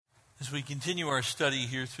As we continue our study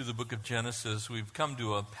here through the book of Genesis, we've come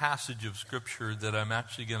to a passage of Scripture that I'm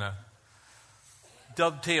actually going to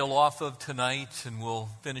dovetail off of tonight, and we'll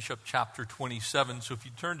finish up chapter 27. So if you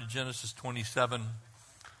turn to Genesis 27,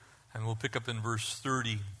 and we'll pick up in verse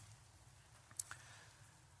 30.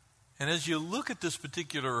 And as you look at this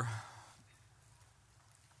particular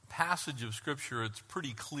passage of Scripture, it's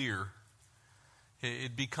pretty clear.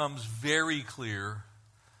 It becomes very clear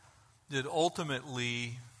that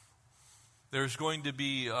ultimately there's going to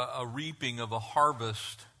be a reaping of a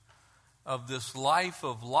harvest of this life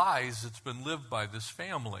of lies that's been lived by this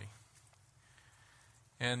family.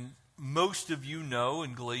 And most of you know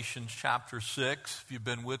in Galatians chapter 6, if you've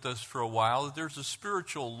been with us for a while, that there's a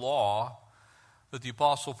spiritual law that the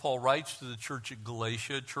Apostle Paul writes to the church at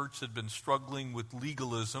Galatia, a church that had been struggling with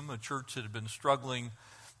legalism, a church that had been struggling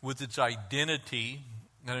with its identity,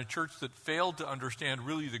 and a church that failed to understand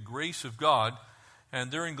really the grace of God. And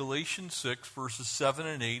there in Galatians 6, verses 7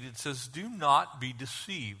 and 8, it says, "Do not be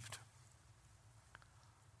deceived.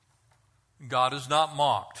 God is not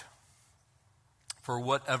mocked. For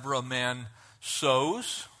whatever a man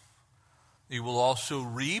sows, he will also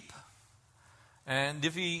reap. And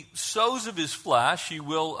if he sows of his flesh, he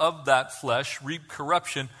will of that flesh reap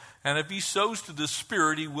corruption. And if he sows to the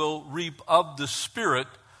Spirit, he will reap of the Spirit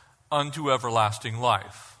unto everlasting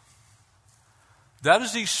life." That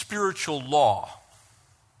is a spiritual law.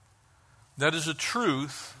 That is a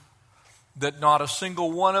truth that not a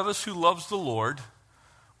single one of us who loves the Lord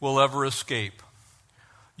will ever escape.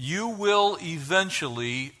 You will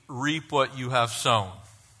eventually reap what you have sown.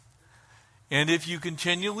 And if you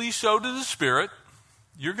continually sow to the Spirit,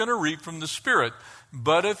 you're going to reap from the Spirit.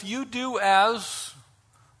 But if you do as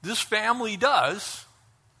this family does,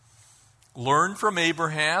 learn from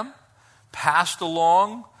Abraham, passed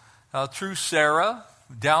along through Sarah,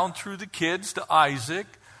 down through the kids to Isaac,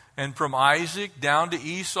 and from Isaac down to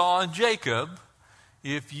Esau and Jacob,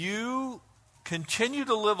 if you continue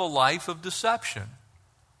to live a life of deception,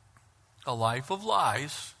 a life of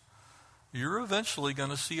lies, you're eventually going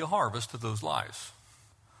to see a harvest of those lies.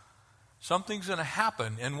 Something's going to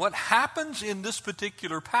happen. And what happens in this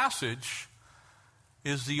particular passage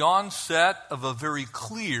is the onset of a very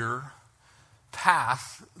clear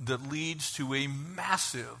path that leads to a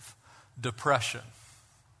massive depression.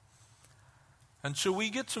 And so we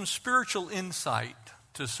get some spiritual insight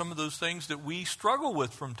to some of those things that we struggle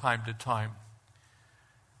with from time to time.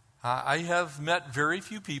 I have met very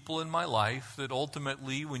few people in my life that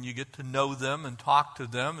ultimately, when you get to know them and talk to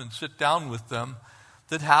them and sit down with them,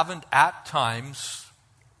 that haven't at times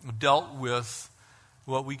dealt with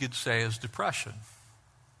what we could say is depression.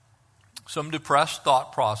 Some depressed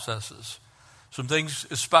thought processes. Some things,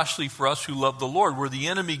 especially for us who love the Lord, where the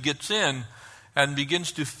enemy gets in and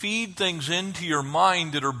begins to feed things into your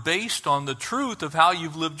mind that are based on the truth of how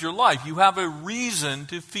you've lived your life. You have a reason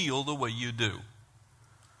to feel the way you do.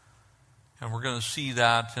 And we're going to see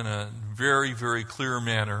that in a very, very clear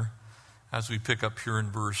manner as we pick up here in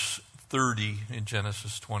verse 30 in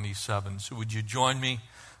Genesis 27. So would you join me?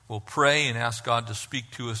 We'll pray and ask God to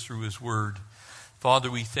speak to us through His Word. Father,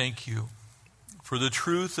 we thank You for the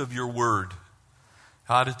truth of Your Word.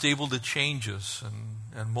 God, it's able to change us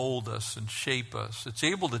and mold us and shape us. It's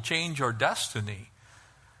able to change our destiny.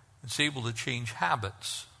 It's able to change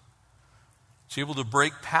habits. It's able to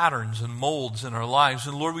break patterns and molds in our lives.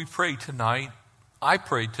 And Lord, we pray tonight, I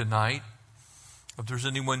pray tonight, if there's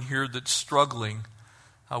anyone here that's struggling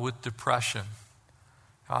with depression,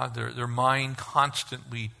 God, their mind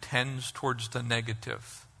constantly tends towards the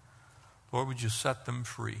negative. Lord, would You set them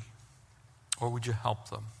free? Or would You help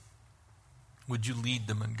them? Would You lead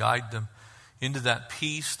them and guide them into that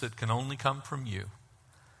peace that can only come from You?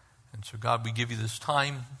 And so, God, we give You this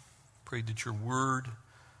time. Pray that Your Word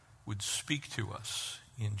would speak to us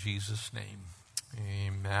in Jesus' name.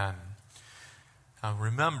 Amen. Now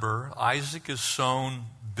remember, Isaac has sown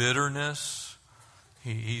bitterness.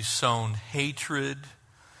 He's sown hatred.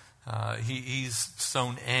 He's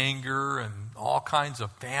sown anger and all kinds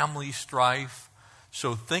of family strife.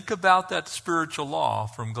 So think about that spiritual law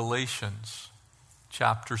from Galatians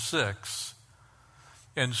chapter 6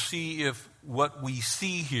 and see if what we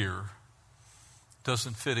see here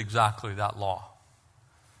doesn't fit exactly that law.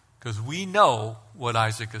 Because we know what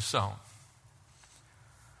Isaac has sown.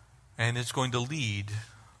 And it's going to lead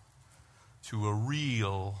to a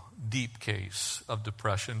real deep case of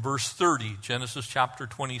depression. Verse 30, Genesis chapter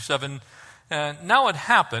 27. And now it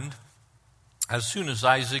happened, as soon as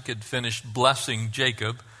Isaac had finished blessing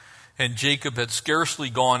Jacob, and Jacob had scarcely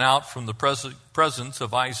gone out from the presence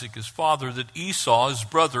of Isaac his father, that Esau, his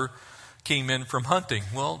brother, came in from hunting.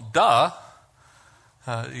 Well, duh.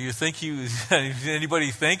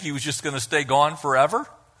 Anybody think he was just going to stay gone forever?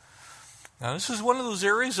 Now, this is one of those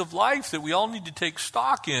areas of life that we all need to take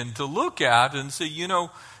stock in, to look at and say,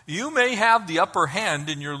 you may have the upper hand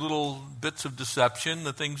in your little bits of deception,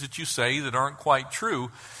 the things that you say that aren't quite true,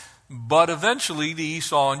 but eventually the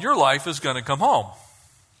Esau in your life is going to come home.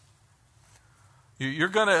 You're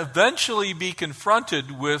going to eventually be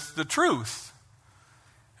confronted with the truth,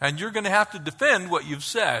 and you're going to have to defend what you've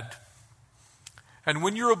said. And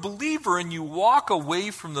when you're a believer and you walk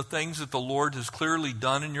away from the things that the Lord has clearly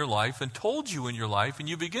done in your life and told you in your life, and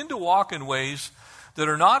you begin to walk in ways that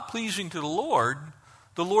are not pleasing to the Lord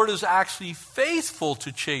is actually faithful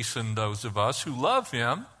to chasten those of us who love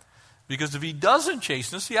Him, because if He doesn't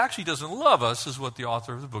chasten us, He actually doesn't love us, is what the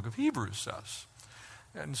author of the book of Hebrews says.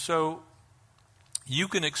 And so you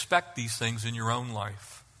can expect these things in your own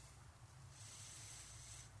life.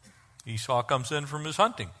 Esau comes in from his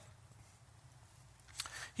hunting.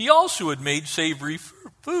 He also had made savory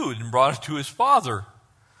food and brought it to his father,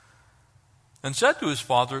 and said to his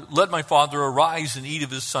father, "Let my father arise and eat of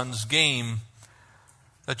his son's game,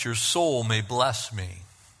 that your soul may bless me."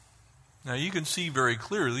 Now you can see very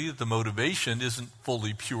clearly that the motivation isn't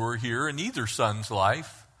fully pure here in either son's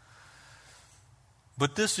life.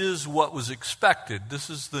 But this is what was expected. This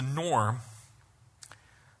is the norm.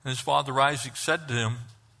 And his father Isaac said to him,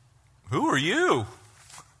 "Who are you?"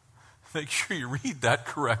 Make sure you read that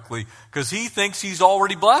correctly, because he thinks he's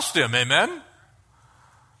already blessed him. Amen?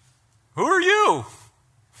 Who are you?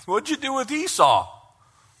 What'd you do with Esau?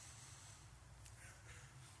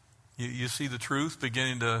 You see the truth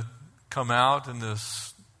beginning to come out in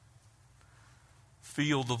this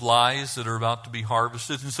field of lies that are about to be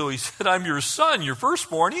harvested. And so he said, "I'm your son, your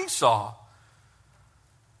firstborn Esau."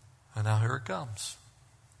 And now here it comes.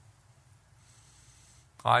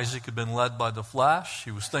 Isaac had been led by the flesh.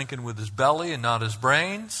 He was thinking with his belly and not his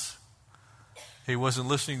brains. He wasn't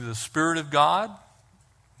listening to the Spirit of God.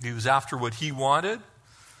 He was after what he wanted.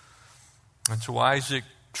 And so Isaac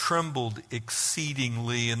trembled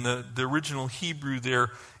exceedingly. And the original Hebrew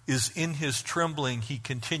there is, in his trembling, he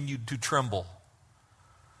continued to tremble.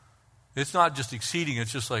 It's not just exceeding,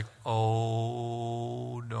 it's just like,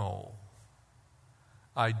 oh no.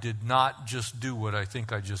 I did not just do what I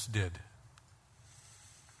think I just did.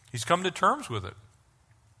 He's come to terms with it.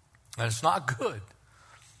 And it's not good.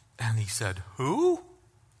 And he said, "Who?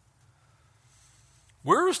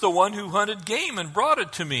 Where is the one who hunted game and brought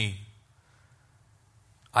it to me?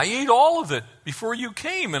 I ate all of it before you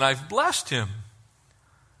came, and I've blessed him.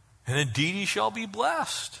 And indeed he shall be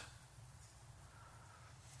blessed."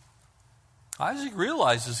 Isaac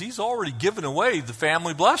realizes he's already given away the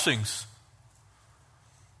family blessings.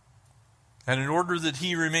 And in order that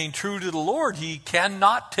he remain true to the Lord, he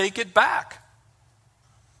cannot take it back.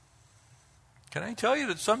 Can I tell you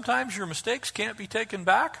that sometimes your mistakes can't be taken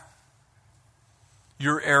back?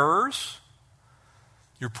 Your errors,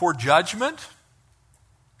 your poor judgment,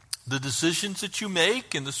 the decisions that you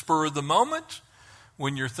make in the spur of the moment,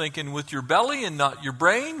 when you're thinking with your belly and not your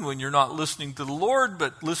brain, when you're not listening to the Lord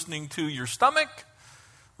but listening to your stomach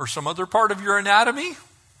or some other part of your anatomy.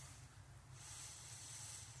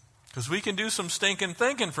 Because we can do some stinking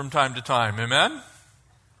thinking from time to time, amen?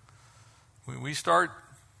 We start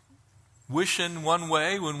wishing one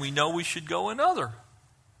way when we know we should go another.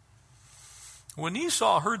 When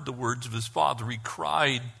Esau heard the words of his father, he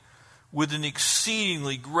cried with an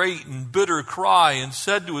exceedingly great and bitter cry and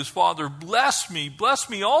said to his father, bless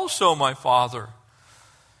me also, my father."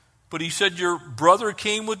 But he said, "Your brother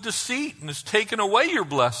came with deceit and has taken away your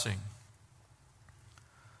blessing."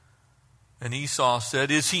 And Esau said,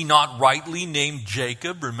 "Is he not rightly named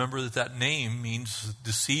Jacob?" Remember that name means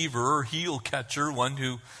deceiver or heel catcher, one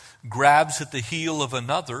who grabs at the heel of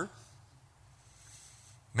another.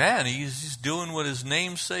 Man, he's doing what his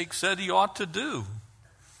namesake said he ought to do.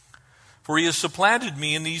 "For he has supplanted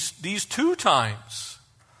me in these 2 times.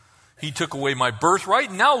 He took away my birthright,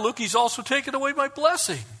 and now look, he's also taken away my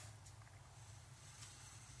blessing."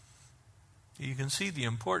 You can see the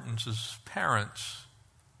importance as parents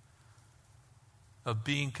of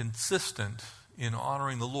being consistent in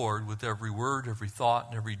honoring the Lord with every word, every thought,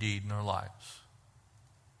 and every deed in our lives.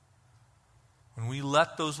 When we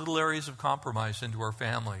let those little areas of compromise into our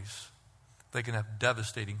families, they can have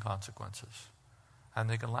devastating consequences. And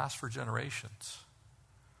they can last for generations.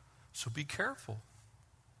 So be careful.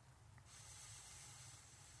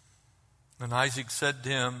 And Isaac said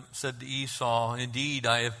to Esau, "Indeed,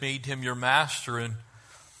 I have made him your master, and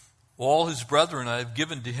all his brethren I have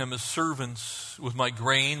given to him as servants. With my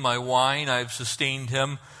grain, my wine, I have sustained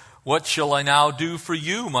him. What shall I now do for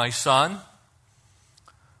you, my son?"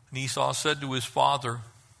 And Esau said to his father,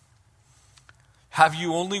 "Have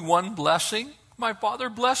you only one blessing? My father,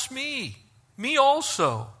 bless me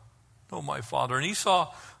also, O my father." And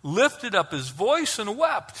Esau lifted up his voice and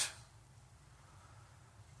wept.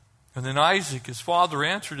 And then Isaac, his father,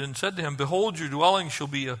 answered and said to him, "Behold, your dwelling shall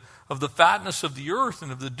be of the fatness of the earth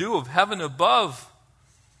and of the dew of heaven above.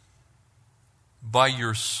 By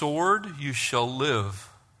your sword you shall live,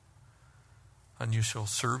 and you shall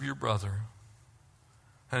serve your brother.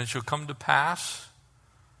 And it shall come to pass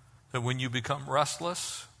that when you become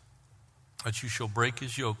restless, that you shall break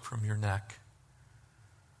his yoke from your neck."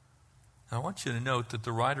 Now, I want you to note that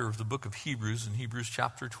the writer of the book of Hebrews, in Hebrews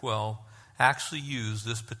chapter 12, actually used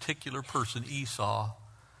this particular person, Esau,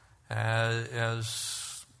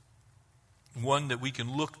 as one that we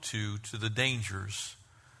can look to the dangers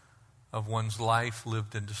of one's life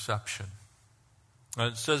lived in deception.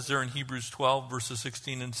 It says there in Hebrews 12, verses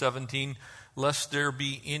 16 and 17, "Lest there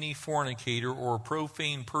be any fornicator or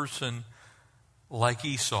profane person like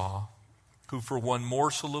Esau, who for one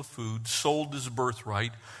morsel of food sold his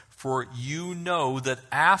birthright. For you know that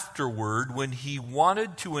afterward, when he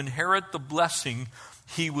wanted to inherit the blessing,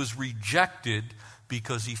 he was rejected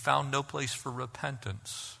because he found no place for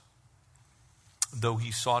repentance, though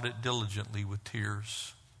he sought it diligently with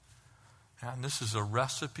tears." And this is a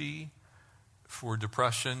recipe for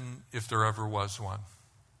depression, if there ever was one.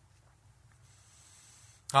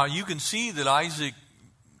 You can see that Isaac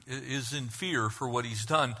is in fear for what he's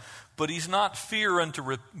done, but he's not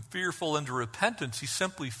fearful unto repentance. He's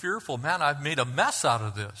simply fearful, man, I've made a mess out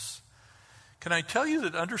of this. Can I tell you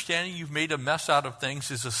that understanding you've made a mess out of things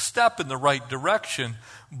is a step in the right direction,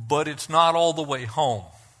 but it's not all the way home.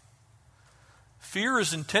 Fear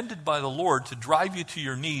is intended by the Lord to drive you to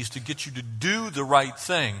your knees, to get you to do the right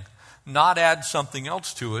thing, not add something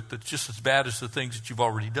else to it that's just as bad as the things that you've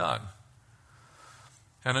already done.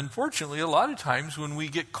 And unfortunately, a lot of times when we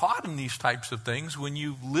get caught in these types of things, when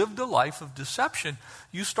you've lived a life of deception,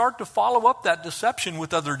 you start to follow up that deception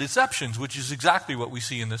with other deceptions, which is exactly what we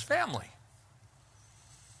see in this family.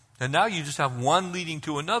 And now you just have one leading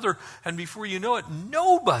to another, and before you know it,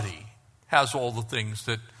 nobody has all the things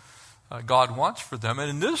that God wants for them. And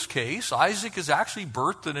in this case, Isaac has actually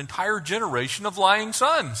birthed an entire generation of lying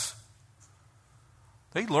sons.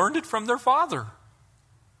 They learned it from their father.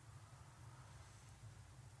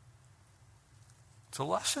 It's a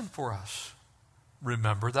lesson for us.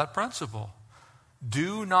 Remember that principle.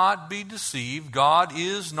 Do not be deceived. God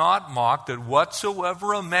is not mocked, that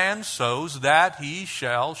whatsoever a man sows, that he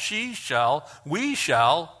shall, she shall, we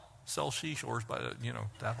shall sell seashores by the,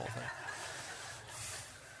 that whole thing.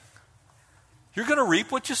 You're going to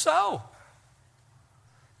reap what you sow.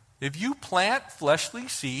 If you plant fleshly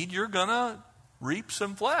seed, you're going to reap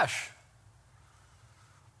some flesh.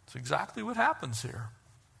 It's exactly what happens here.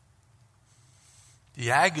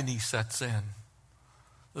 The agony sets in.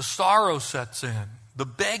 The sorrow sets in. The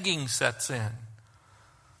begging sets in.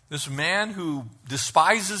 This man who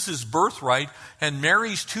despises his birthright and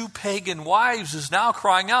marries two pagan wives is now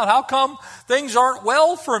crying out, "How come things aren't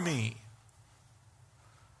well for me?"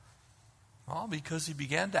 Well, because he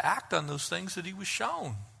began to act on those things that he was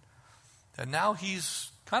shown. And now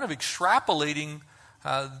he's kind of extrapolating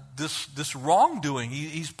this wrongdoing.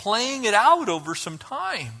 He's playing it out over some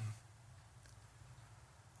time.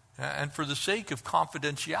 And for the sake of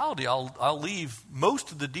confidentiality, I'll leave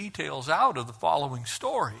most of the details out of the following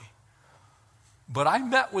story. But I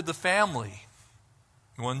met with the family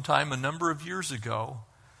one time a number of years ago,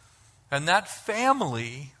 and that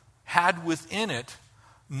family had within it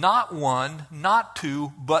not one, not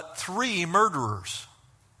two, but 3 murderers.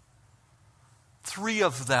 3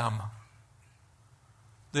 of them.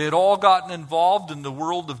 They had all gotten involved in the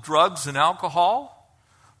world of drugs and alcohol.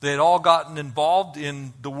 They had all gotten involved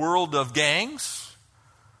in the world of gangs.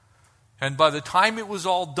 And by the time it was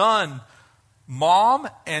all done, mom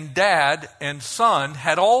and dad and son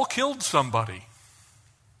had all killed somebody.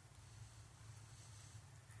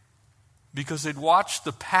 Because they'd watched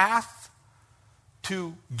the path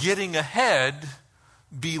to getting ahead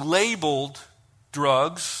be labeled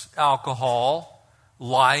drugs, alcohol,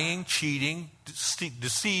 lying, cheating,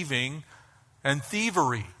 deceiving, and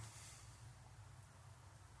thievery.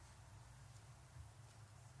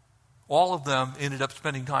 All of them ended up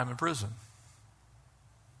spending time in prison.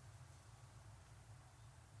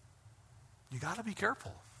 You got to be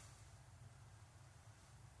careful.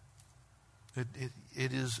 It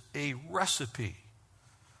is a recipe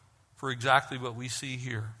for exactly what we see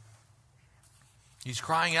here. He's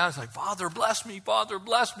crying out, it's like, "Father, bless me, Father,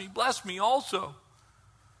 bless me also."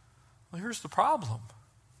 Well, here's the problem.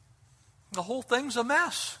 The whole thing's a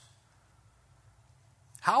mess.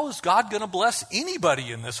 How is God going to bless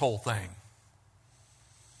anybody in this whole thing?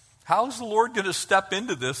 How is the Lord going to step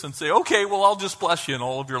into this and say, okay, well, I'll just bless you in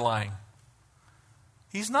all of your lying?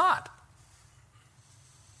 He's not.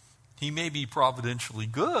 He may be providentially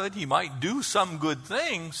good. He might do some good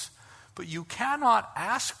things, but you cannot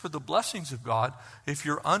ask for the blessings of God if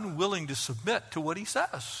you're unwilling to submit to what he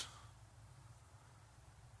says.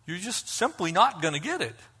 You're just simply not going to get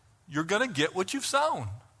it. You're going to get what you've sown.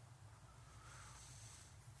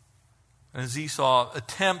 As Esau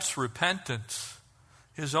attempts repentance,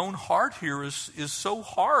 his own heart here is so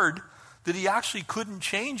hard that he actually couldn't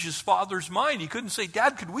change his father's mind. He couldn't say,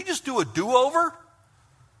 Dad, could we just do a do-over?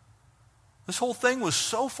 This whole thing was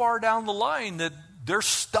so far down the line that they're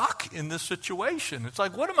stuck in this situation. It's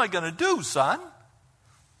like, what am I going to do, son?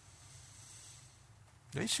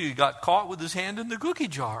 Basically, he got caught with his hand in the cookie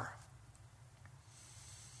jar.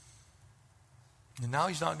 And now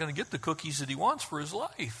he's not going to get the cookies that he wants for his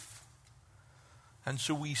life. And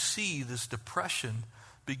so we see this depression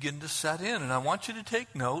begin to set in. And I want you to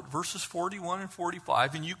take note, verses 41 and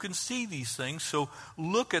 45, and you can see these things, so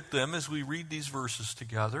look at them as we read these verses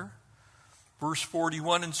together. Verse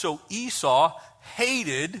 41, and so Esau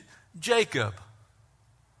hated Jacob.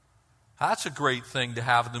 That's a great thing to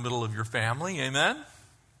have in the middle of your family, amen?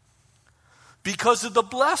 Because of the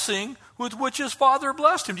blessing with which his father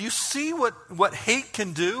blessed him. Do you see what hate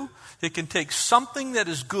can do? It can take something that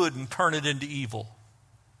is good and turn it into evil.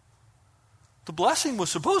 The blessing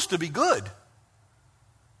was supposed to be good.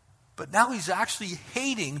 But now he's actually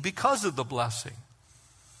hating because of the blessing.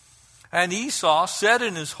 And Esau said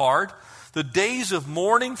in his heart, the days of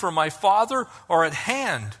mourning for my father are at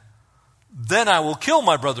hand. Then I will kill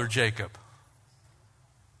my brother Jacob.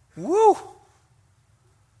 Woo!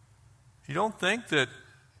 You don't think that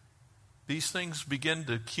these things begin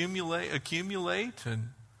to accumulate and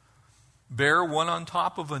bear one on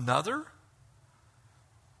top of another?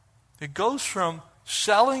 It goes from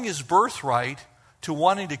selling his birthright to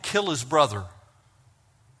wanting to kill his brother.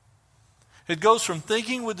 It goes from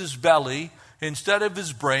thinking with his belly instead of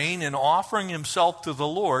his brain and offering himself to the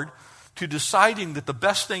Lord to deciding that the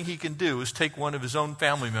best thing he can do is take one of his own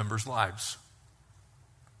family members' lives.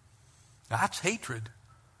 That's hatred.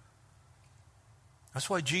 That's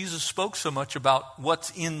why Jesus spoke so much about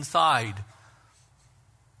what's inside.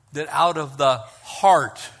 That out of the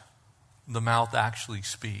heart, the mouth actually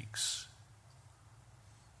speaks.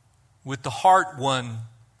 With the heart, one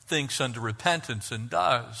thinks unto repentance and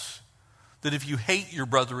does. That if you hate your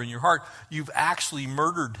brother in your heart, you've actually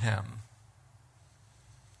murdered him.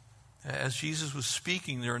 As Jesus was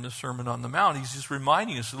speaking there in the Sermon on the Mount, he's just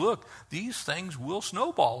reminding us, look, these things will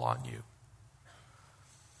snowball on you.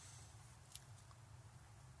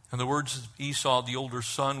 And the words of Esau, the older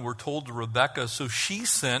son, were told to Rebekah. So she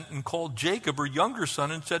sent and called Jacob, her younger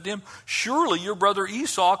son, and said to him, surely your brother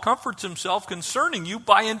Esau comforts himself concerning you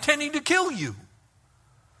by intending to kill you.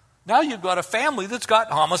 Now you've got a family that's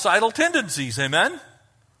got homicidal tendencies, amen?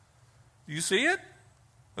 You see it?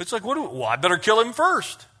 It's like, well, I better kill him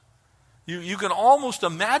first. You can almost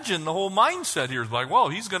imagine the whole mindset here. It's like, well,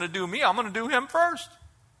 he's going to do me, I'm going to do him first.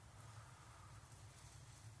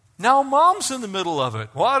 Now mom's in the middle of it.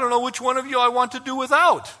 Well, I don't know which one of you I want to do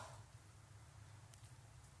without.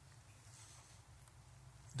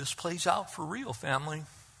 This plays out for real, family.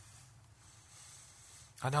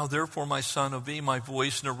 And now therefore, my son, obey my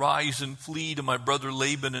voice and arise and flee to my brother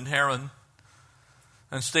Laban in Haran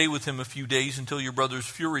and stay with him a few days until your brother's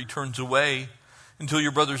fury turns away, until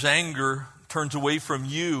your brother's anger turns away from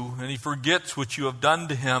you and he forgets what you have done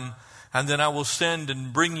to him, and then I will send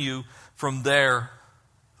and bring you from there.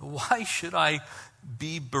 Why should I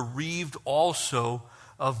be bereaved also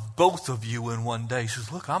of both of you in one day? He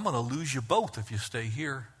says, look, I'm going to lose you both if you stay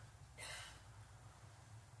here.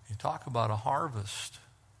 You talk about a harvest.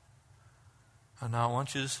 And now I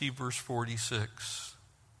want you to see verse 46.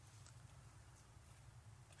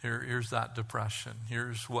 Here's that depression.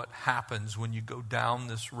 Here's what happens when you go down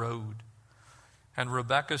this road. And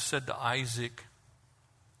Rebekah said to Isaac,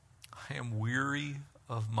 I am weary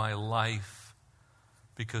of my life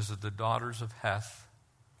because of the daughters of Heth.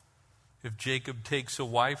 If Jacob takes a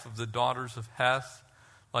wife of the daughters of Heth,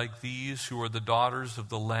 like these who are the daughters of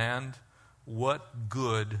the land, what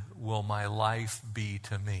good will my life be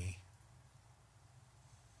to me?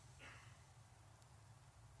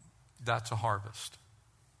 That's a harvest,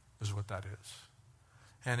 is what that is.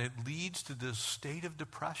 And it leads to this state of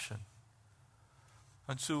depression.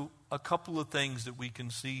 And so a couple of things that we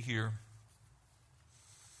can see here.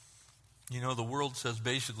 You know, the world says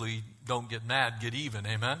basically, don't get mad, get even,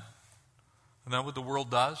 amen? Isn't that what the world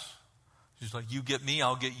does? It's like, you get me,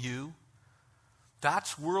 I'll get you.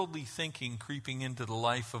 That's worldly thinking creeping into the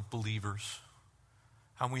life of believers.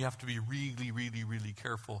 And we have to be really, really, really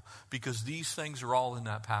careful because these things are all in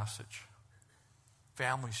that passage.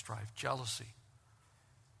 Family strife, jealousy,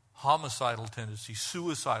 homicidal tendencies,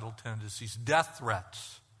 suicidal tendencies, death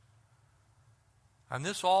threats. And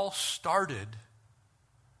this all started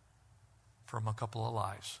from a couple of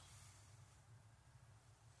lies.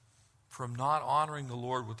 From not honoring the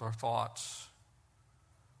Lord with our thoughts.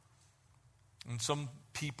 And some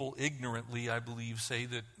people ignorantly, I believe, say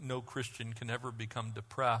that no Christian can ever become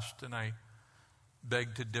depressed. And I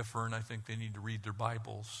beg to differ, and I think they need to read their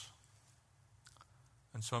Bibles.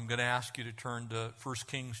 And so I'm going to ask you to turn to 1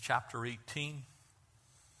 Kings chapter 18.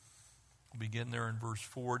 We'll begin there in verse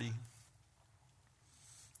 40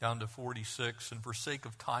 down to 46. And for sake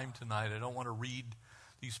of time tonight, I don't want to read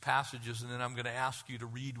these passages, and then I'm going to ask you to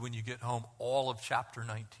read when you get home all of chapter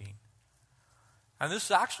 19. And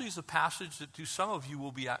this actually is a passage that to some of you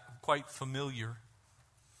will be quite familiar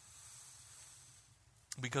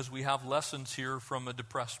because we have lessons here from a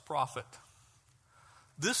depressed prophet.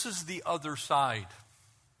 This is the other side.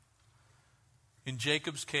 In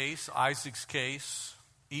Jacob's case, Isaac's case,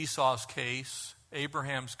 Esau's case,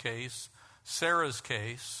 Abraham's case, Sarah's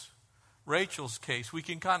case, Rachel's case, we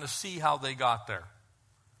can kind of see how they got there.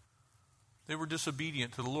 They were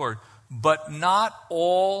disobedient to the Lord. But not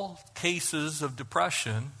all cases of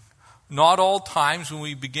depression, not all times when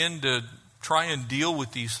we begin to try and deal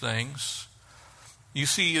with these things. You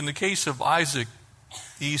see, in the case of Isaac,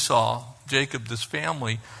 Esau, Jacob, this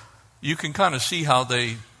family, you can kind of see how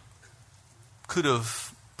they could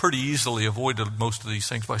have pretty easily avoided most of these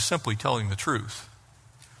things by simply telling the truth.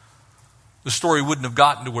 The story wouldn't have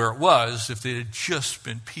gotten to where it was if they had just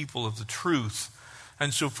been people of the truth.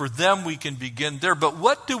 And so for them, we can begin there. But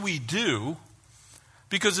what do we do?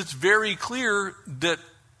 Because it's very clear that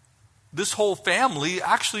this whole family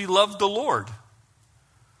actually loved the Lord.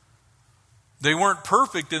 They weren't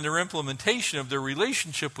perfect in their implementation of their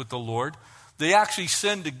relationship with the Lord. They actually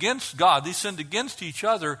sinned against God. They sinned against each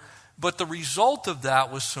other. But the result of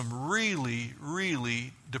that was some really,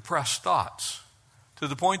 really depressed thoughts. To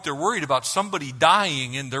the point they're worried about somebody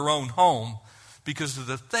dying in their own home because of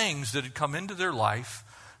the things that had come into their life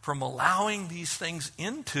from allowing these things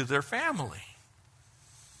into their family.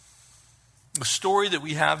 The story that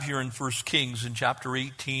we have here in 1 Kings in chapter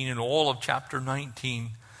 18 and all of chapter 19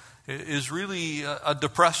 is really a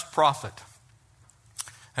depressed prophet.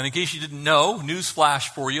 And in case you didn't know, newsflash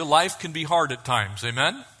for you, life can be hard at times,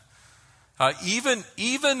 amen?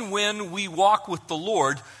 Even when we walk with the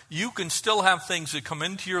Lord, you can still have things that come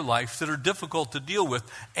into your life that are difficult to deal with.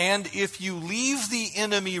 And if you leave the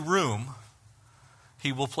enemy room,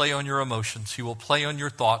 he will play on your emotions. He will play on your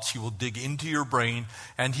thoughts. He will dig into your brain.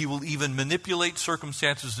 And he will even manipulate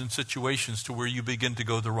circumstances and situations to where you begin to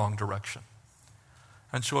go the wrong direction.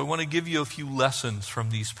 And so I want to give you a few lessons from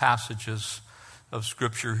these passages of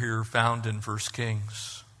Scripture here found in 1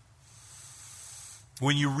 Kings.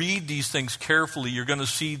 When you read these things carefully, you're going to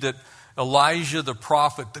see that Elijah the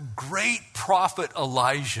prophet, the great prophet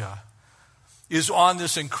Elijah, is on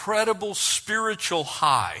this incredible spiritual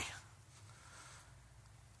high.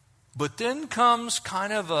 But then comes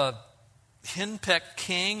kind of a henpecked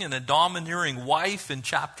king and a domineering wife in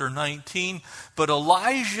chapter 19. But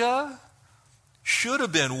Elijah should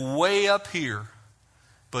have been way up here,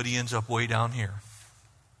 but he ends up way down here.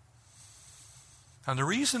 And the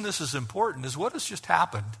reason this is important is what has just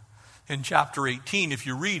happened in chapter 18. If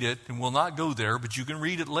you read it, and we'll not go there, but you can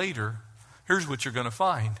read it later, here's what you're going to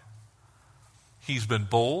find. He's been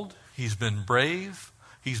bold, he's been brave,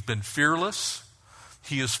 he's been fearless,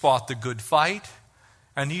 he has fought the good fight,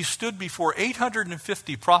 and he stood before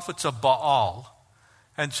 850 prophets of Baal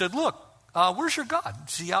and said, look, where's your God?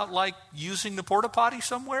 Is he out like using the porta potty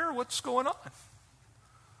somewhere? What's going on?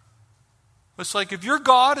 It's like if your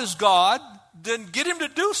God is God, then get him to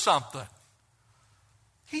do something.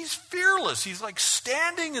 He's fearless. He's like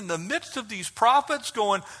standing in the midst of these prophets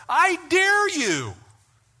going, I dare you.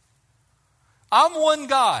 I'm one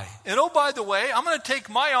guy. And oh, by the way, I'm going to take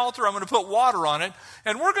my altar, I'm going to put water on it,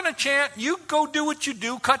 and we're going to chant, you go do what you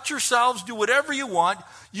do, cut yourselves, do whatever you want.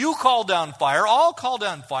 You call down fire, I'll call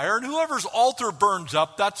down fire, and whoever's altar burns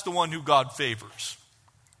up, that's the one who God favors.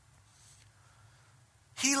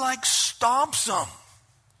 He like stomps them.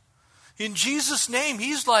 In Jesus' name,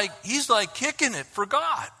 he's like kicking it for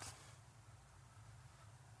God.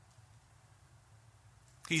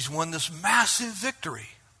 He's won this massive victory.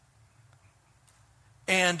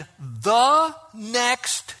 And the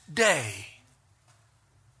next day,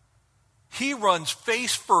 he runs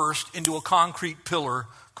face first into a concrete pillar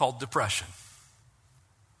called depression.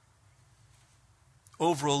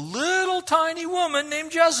 over a little tiny woman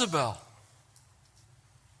named Jezebel.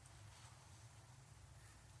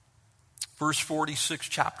 Verse 46,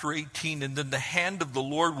 chapter 18, and then the hand of the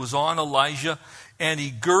Lord was on Elijah, and he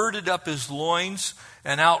girded up his loins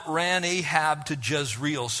and outran Ahab to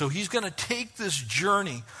Jezreel. So he's going to take this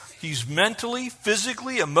journey. He's mentally,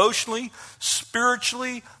 physically, emotionally,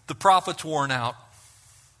 spiritually, the prophet's worn out.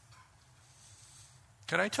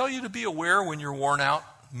 Can I tell you to be aware when you're worn out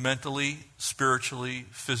mentally, spiritually,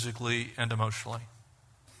 physically, and emotionally?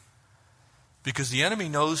 Because the enemy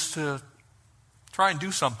knows to try and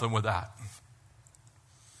do something with that.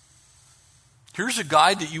 Here's a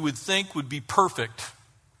guy that you would think would be perfect.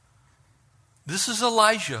 This is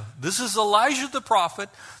Elijah. This is Elijah the prophet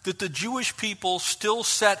that the Jewish people still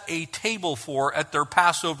set a table for at their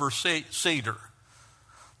Passover Seder.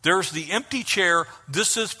 There's the empty chair.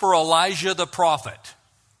 This is for Elijah the prophet.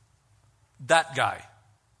 That guy.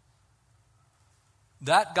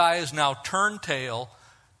 That guy is now turned tail,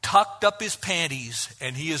 tucked up his panties,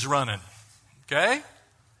 and he is running. Okay?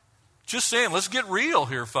 Just saying, let's get real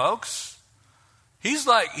here, folks. He's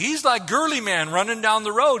like girly man running down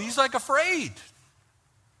the road. He's like afraid.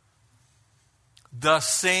 The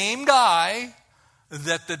same guy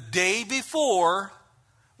that the day before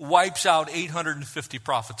wipes out 850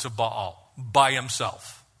 prophets of Baal by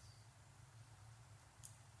himself.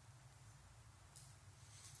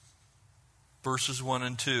 Verses 1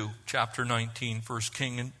 and 2, chapter 19, 1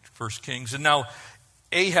 Kings. And now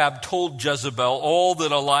Ahab told Jezebel all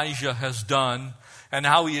that Elijah has done, and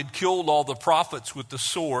how he had killed all the prophets with the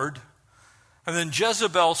sword. And then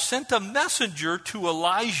Jezebel sent a messenger to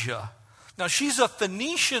Elijah. Now, she's a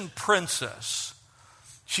Phoenician princess.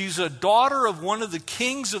 She's a daughter of one of the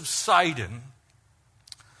kings of Sidon.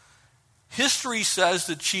 History says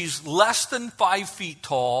that she's less than 5 feet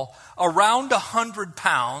tall, around 100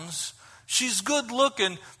 pounds. She's good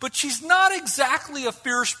looking, but she's not exactly a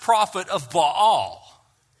fierce prophet of Baal.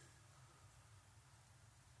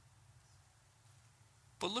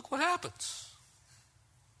 But look what happens.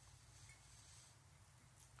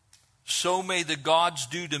 So may the gods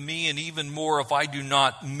do to me, and even more if I do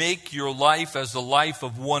not make your life as the life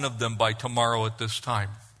of one of them by tomorrow at this time.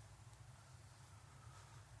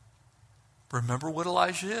 Remember what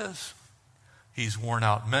Elijah is. He's worn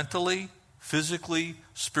out mentally, physically,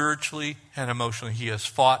 spiritually, and emotionally. He has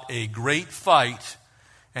fought a great fight,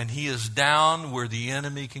 and he is down where the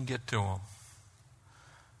enemy can get to him.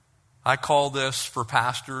 I call this, for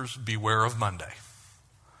pastors, beware of Monday.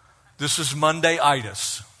 This is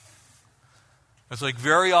Monday-itis. It's like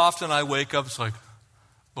very often I wake up, it's like,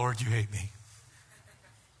 Lord, you hate me.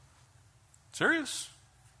 Serious.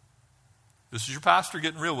 This is your pastor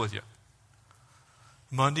getting real with you.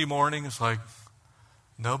 Monday morning, it's like,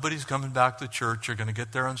 nobody's coming back to church. You're going to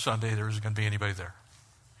get there on Sunday. There isn't going to be anybody there.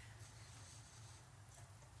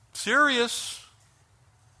 Serious.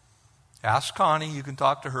 Ask Connie. You can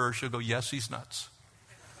talk to her. She'll go, yes, he's nuts.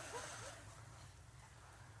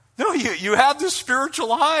 No, you have this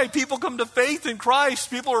spiritual high. People come to faith in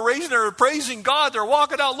Christ. People are raising, they're praising God. They're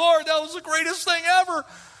walking out, Lord, that was the greatest thing ever.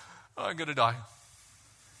 Oh, I'm going to die.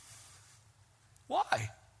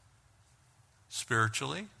 Why?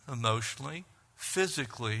 Spiritually, emotionally,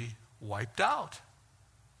 physically wiped out.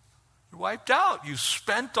 You're wiped out. You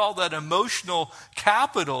spent all that emotional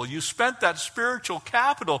capital. You spent that spiritual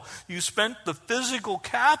capital. You spent the physical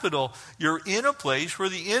capital. You're in a place where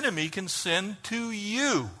the enemy can send to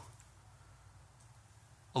you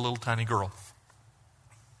a little tiny girl.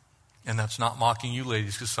 And that's not mocking you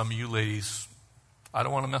ladies, because some of you ladies, I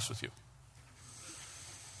don't want to mess with you.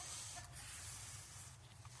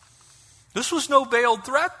 This was no veiled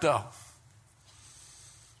threat, though.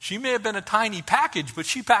 She may have been a tiny package, but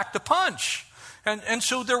she packed a punch. And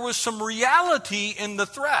so there was some reality in the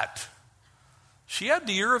threat. She had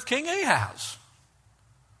the ear of King Ahaz.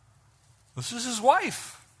 This is his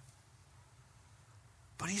wife.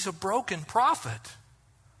 But he's a broken prophet.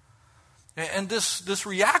 And this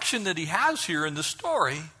reaction that he has here in the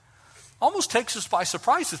story almost takes us by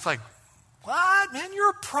surprise. It's like, what? Man,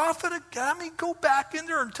 you're a prophet. I mean, go back in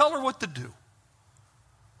there and tell her what to do.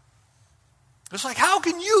 It's like, how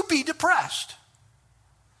can you be depressed?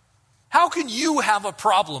 How can you have a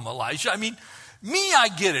problem, Elijah? I mean, me, I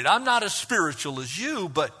get it. I'm not as spiritual as you,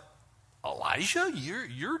 but Elijah,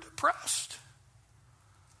 you're depressed.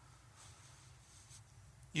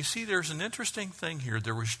 You see, there's an interesting thing here.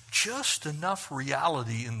 There was just enough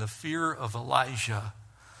reality in the fear of Elijah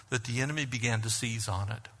that the enemy began to seize on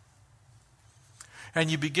it. And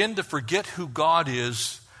you begin to forget who God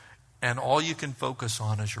is, and all you can focus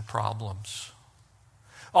on is your problems.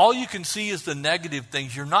 All you can see is the negative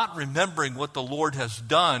things. You're not remembering what the Lord has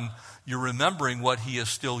done. You're remembering what he is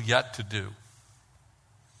still yet to do.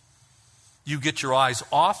 You get your eyes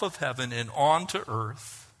off of heaven and onto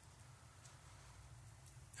earth.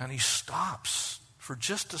 And he stops for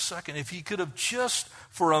just a second. If he could have just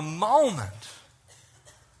for a moment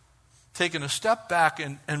taken a step back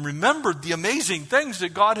and remembered the amazing things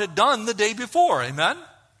that God had done the day before. Amen?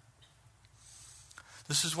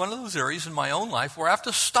 This is one of those areas in my own life where I have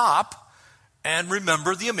to stop and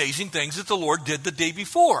remember the amazing things that the Lord did the day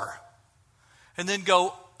before. And then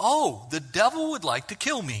go, oh, the devil would like to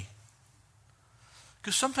kill me.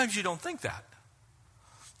 Because sometimes you don't think that.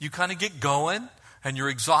 You kind of get going and you're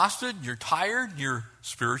exhausted, you're tired, you're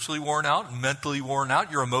spiritually worn out, mentally worn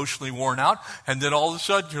out, you're emotionally worn out, and then all of a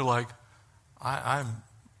sudden you're like, I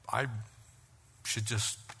should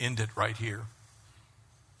just end it right here.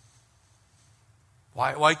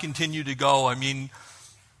 Why continue to go? I mean,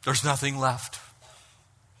 there's nothing left.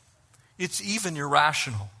 It's even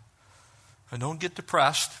irrational. And don't get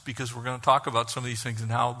depressed, because we're going to talk about some of these things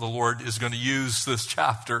and how the Lord is going to use this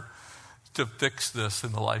chapter to fix this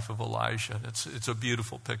in the life of Elijah. It's a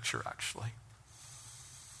beautiful picture, actually.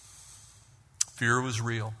 Fear was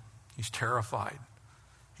real. He's terrified.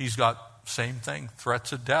 He's got same thing,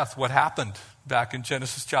 threats of death. What happened back in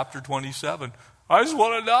Genesis chapter 27? I just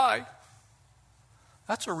want to die.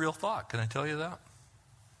 That's a real thought. Can I tell you that?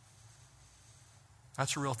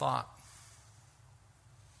 That's a real thought.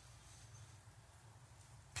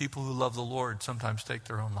 People who love the Lord sometimes take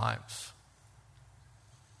their own lives.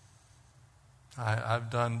 I've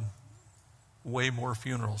done way more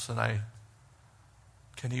funerals than I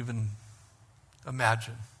can even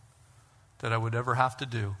imagine that I would ever have to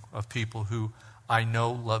do of people who I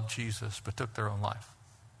know love Jesus but took their own life.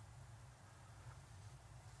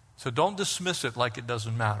 So don't dismiss it like it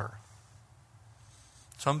doesn't matter.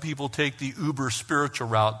 Some people take the uber spiritual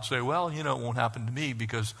route and say, well, it won't happen to me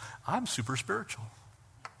because I'm super spiritual.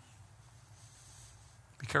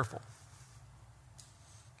 Be careful.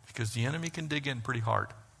 Because the enemy can dig in pretty hard.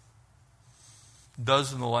 It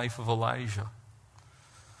does in the life of Elijah.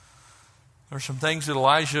 There's some things that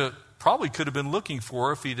Elijah probably could have been looking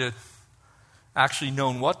for if he'd had actually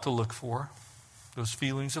known what to look for. Those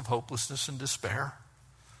feelings of hopelessness and despair.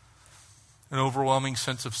 An overwhelming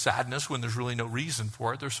sense of sadness when there's really no reason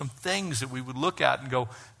for it. There's some things that we would look at and go,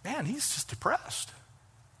 man, he's just depressed.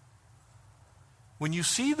 When you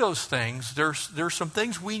see those things, there's some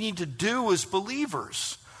things we need to do as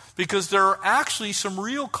believers, because there are actually some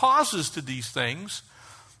real causes to these things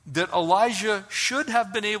that Elijah should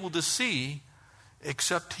have been able to see,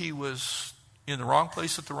 except he was in the wrong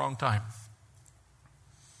place at the wrong time.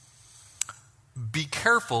 Be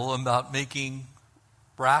careful about making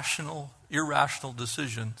irrational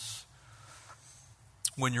decisions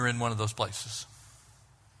when you're in one of those places.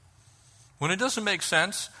 When it doesn't make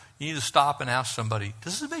sense, you need to stop and ask somebody,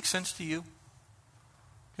 does it make sense to you?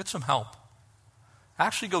 Get some help.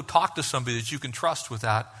 Actually go talk to somebody that you can trust with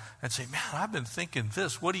that and say, man, I've been thinking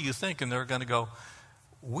this. What do you think? And they're going to go,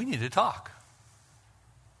 we need to talk.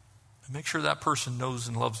 And make sure that person knows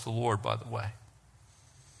and loves the Lord, by the way.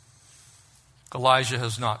 Elijah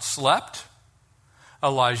has not slept.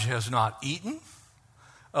 Elijah has not eaten.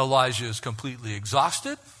 Elijah is completely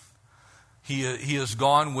exhausted. He has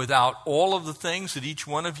gone without all of the things that each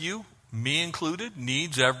one of you, me included,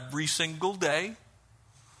 needs every single day.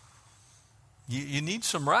 You need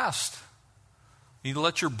some rest. You need to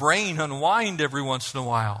let your brain unwind every once in a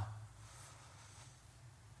while.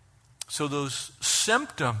 So those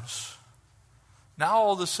symptoms, now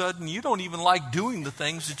all of a sudden you don't even like doing the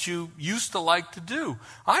things that you used to like to do.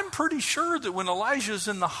 I'm pretty sure that when Elijah's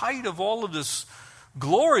in the height of all of this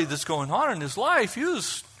glory that's going on in his life, he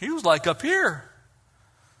was like up here.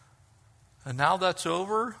 And now that's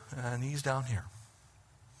over and he's down here.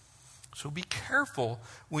 So be careful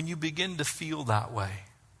when you begin to feel that way.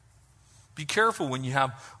 Be careful when you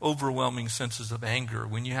have overwhelming senses of anger,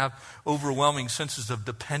 when you have overwhelming senses of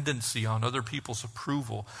dependency on other people's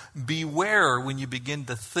approval. Beware when you begin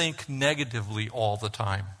to think negatively all the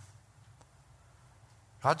time.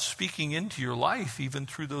 God's speaking into your life even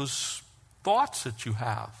through those thoughts that you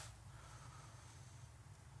have.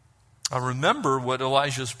 I remember what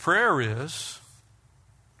Elijah's prayer is.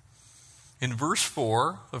 In verse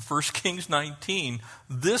 4 of 1 Kings 19,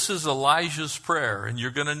 this is Elijah's prayer. And you're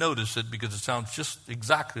going to notice it because it sounds just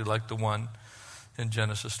exactly like the one in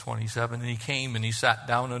Genesis 27. And he came and he sat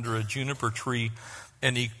down under a juniper tree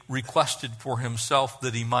and he requested for himself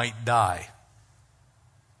that he might die.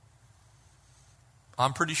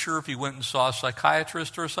 I'm pretty sure if he went and saw a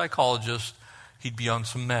psychiatrist or a psychologist, he'd be on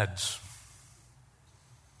some meds.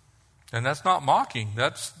 And that's not mocking.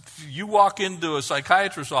 That's, you walk into a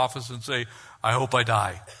psychiatrist's office and say, I hope I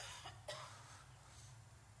die.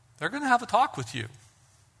 They're going to have a talk with you.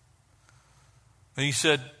 And he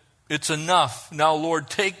said, it's enough. Now, Lord,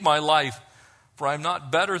 take my life, for I'm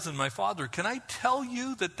not better than my father. Can I tell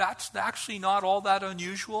you that that's actually not all that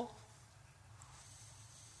unusual?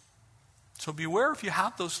 So beware if you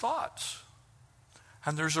have those thoughts.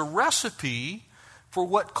 And there's a recipe for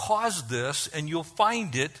what caused this, and you'll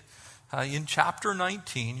find it in chapter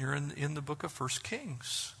 19. You're in the book of 1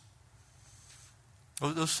 Kings.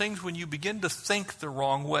 Those things when you begin to think the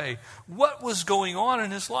wrong way. What was going on in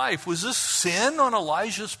his life? Was this sin on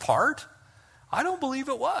Elijah's part? I don't believe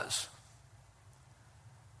it was.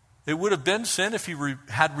 It would have been sin if he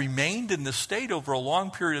had remained in this state over a long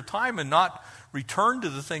period of time and not returned to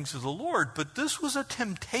the things of the Lord. But this was a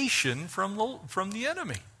temptation from the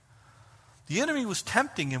enemy. The enemy was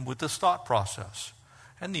tempting him with this thought process.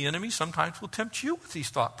 And the enemy sometimes will tempt you with these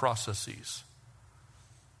thought processes.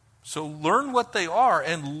 So learn what they are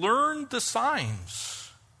and learn the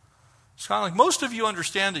signs. It's kind of like most of you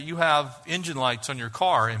understand that you have engine lights on your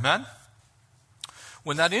car, amen?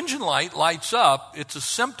 When that engine light lights up, it's a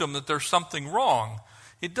symptom that there's something wrong.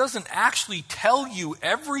 It doesn't actually tell you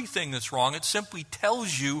everything that's wrong. It simply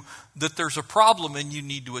tells you that there's a problem and you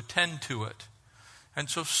need to attend to it. And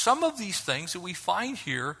so some of these things that we find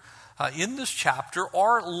here in this chapter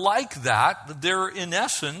are like that. They're in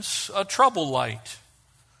essence a trouble light.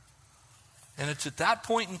 And it's at that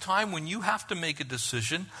point in time when you have to make a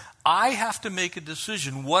decision. I have to make a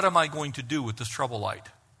decision. What am I going to do with this trouble light?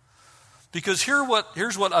 Because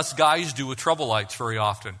here's what us guys do with trouble lights very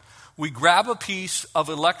often. We grab a piece of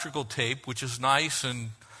electrical tape, which is nice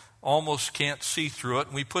and almost can't see through it,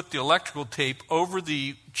 and we put the electrical tape over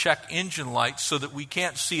the check engine light so that we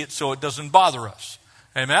can't see it so it doesn't bother us.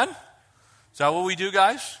 Amen? Is that what we do,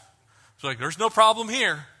 guys? It's like, there's no problem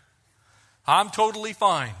here. I'm totally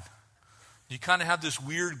fine. You kind of have this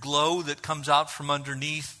weird glow that comes out from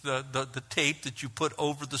underneath the tape that you put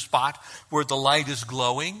over the spot where the light is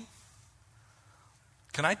glowing.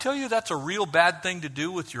 Can I tell you that's a real bad thing to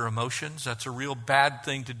do with your emotions? That's a real bad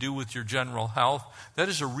thing to do with your general health. That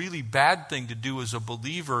is a really bad thing to do as a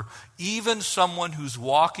believer. Even someone who's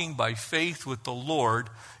walking by faith with the Lord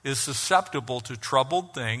is susceptible to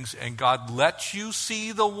troubled things, and God lets you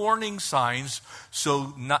see the warning signs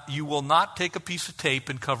so you will not take a piece of tape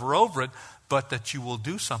and cover over it, but that you will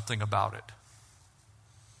do something about it.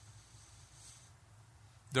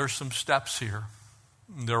 There's some steps here.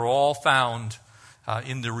 They're all found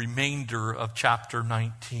in the remainder of chapter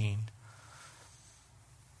 19.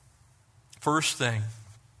 First thing,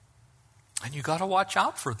 and you got to watch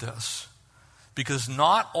out for this, because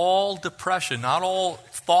not all depression, not all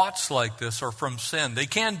thoughts like this are from sin. They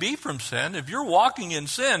can be from sin. If you're walking in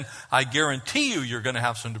sin, I guarantee you're going to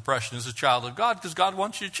have some depression as a child of God, because God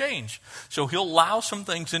wants you to change. So he'll allow some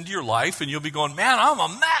things into your life, and you'll be going, man, I'm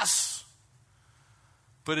a mess.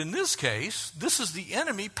 But in this case, this is the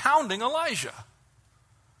enemy pounding Elijah,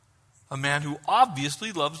 a man who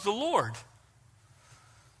obviously loves the Lord.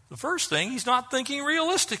 The first thing, he's not thinking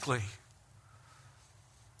realistically.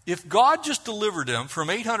 If God just delivered him from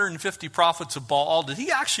 850 prophets of Baal, did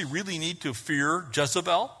he actually really need to fear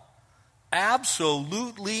Jezebel?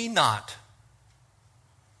 Absolutely not.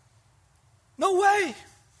 No way.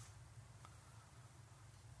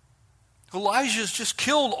 Elijah's just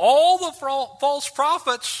killed all the false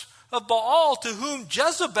prophets of Baal to whom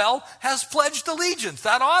Jezebel has pledged allegiance.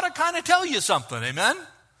 That ought to kind of tell you something, amen?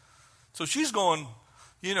 So she's going,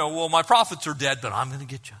 well, my prophets are dead, but I'm going to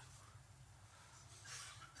get you.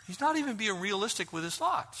 He's not even being realistic with his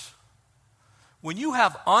thoughts. When you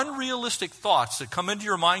have unrealistic thoughts that come into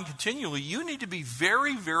your mind continually, you need to be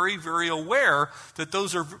very, very, very aware that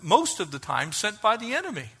those are most of the time sent by the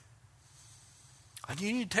enemy. And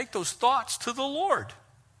you need to take those thoughts to the Lord.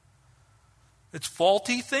 It's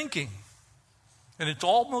faulty thinking. And it's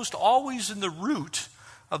almost always in the root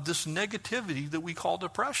of this negativity that we call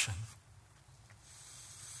depression.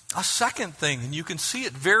 A second thing, and you can see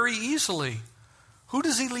it very easily. Who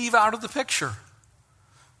does he leave out of the picture?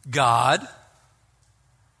 God.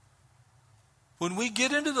 When we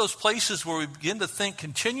get into those places where we begin to think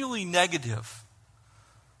continually negative,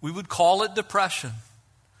 we would call it depression.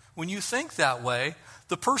 When you think that way,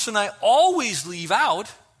 the person I always leave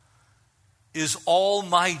out is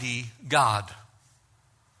Almighty God.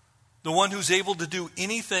 The one who's able to do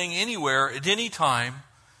anything, anywhere, at any time,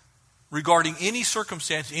 regarding any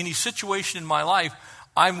circumstance, any situation in my life.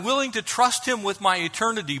 I'm willing to trust him with my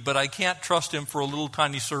eternity, but I can't trust him for a little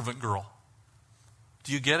tiny servant girl.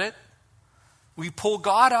 Do you get it? We pull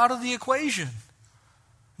God out of the equation.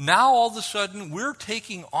 now all of a sudden we're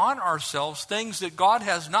taking on ourselves things that God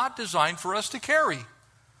has not designed for us to carry.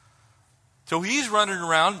 So he's running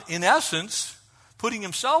around, in essence, putting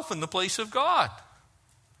himself in the place of God.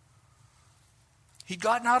 He'd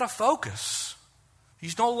gotten out of focus.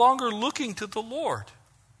 He's no longer looking to the Lord.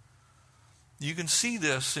 You can see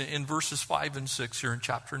this in verses 5 and 6 here in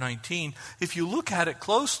chapter 19. If you look at it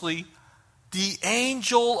closely, the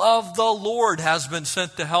angel of the Lord has been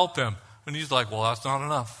sent to help him. And he's like, well, that's not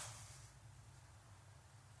enough.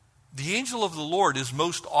 The angel of the Lord is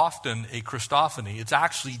most often a Christophany. It's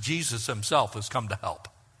actually Jesus himself has come to help.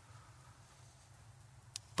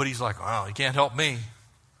 But he's like, well, he can't help me.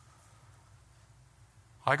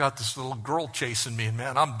 I got this little girl chasing me, and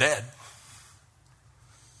man, I'm dead.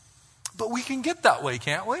 But we can get that way,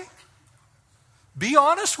 can't we? Be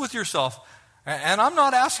honest with yourself. And I'm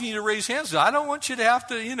not asking you to raise hands. I don't want you to have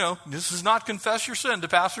to, this is not confess your sin to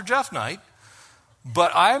Pastor Jeff night.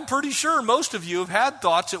 But I'm pretty sure most of you have had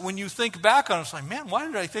thoughts that when you think back on it, it's like, man, why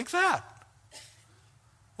did I think that?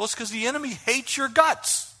 Well, it's because the enemy hates your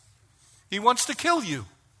guts. He wants to kill you.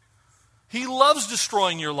 He loves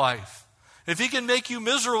destroying your life. If he can make you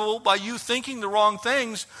miserable by you thinking the wrong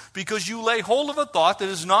things because you lay hold of a thought that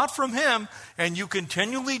is not from him and you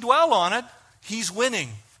continually dwell on it, he's winning.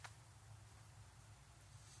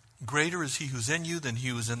 Greater is he who's in you than he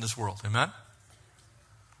who's in this world. Amen?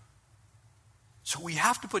 So we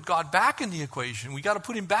have to put God back in the equation. We got to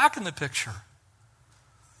put him back in the picture.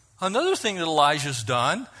 Another thing that Elijah's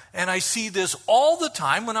done, and I see this all the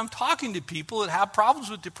time when I'm talking to people that have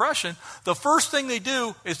problems with depression, the first thing they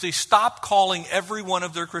do is they stop calling every one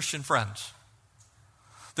of their Christian friends.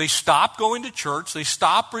 They stop going to church, they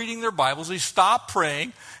stop reading their Bibles, they stop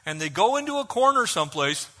praying, and they go into a corner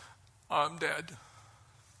someplace. I'm dead.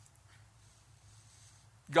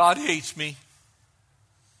 God hates me.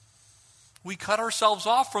 We cut ourselves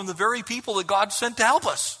off from the very people that God sent to help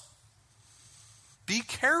us. Be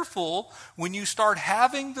careful when you start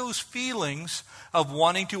having those feelings of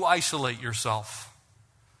wanting to isolate yourself.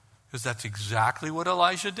 Because that's exactly what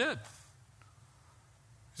Elijah did.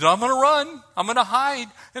 He said, I'm going to run. I'm going to hide.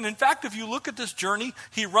 And in fact, if you look at this journey,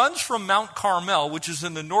 he runs from Mount Carmel, which is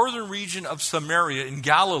in the northern region of Samaria in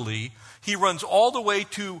Galilee. He runs all the way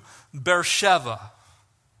to Beersheba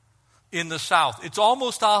in the south. It's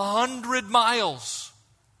almost 100 miles.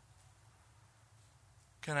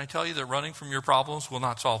 Can I tell you that running from your problems will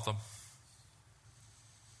not solve them?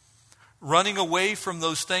 Running away from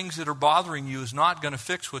those things that are bothering you is not going to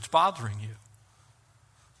fix what's bothering you.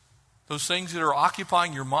 Those things that are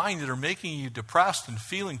occupying your mind, that are making you depressed and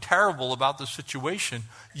feeling terrible about the situation,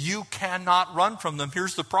 you cannot run from them.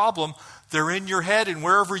 Here's the problem. They're in your head, and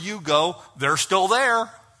wherever you go, they're still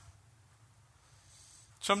there.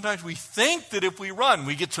 Sometimes we think that if we run,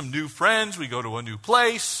 we get some new friends, we go to a new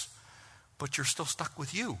place, but you're still stuck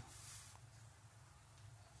with you.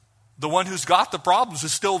 The one who's got the problems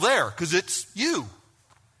is still there because it's you.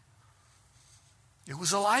 It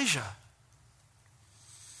was Elijah.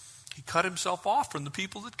 He cut himself off from the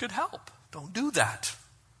people that could help. Don't do that.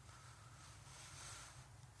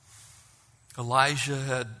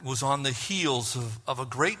 Elijah was on the heels of a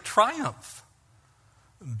great triumph.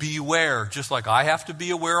 Beware, just like I have to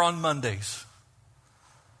be aware on Mondays.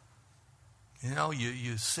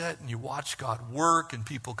 You sit and you watch God work and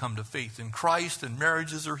people come to faith in Christ and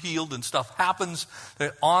marriages are healed and stuff happens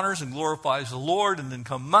that honors and glorifies the Lord. And then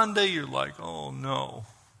come Monday, you're like, oh no.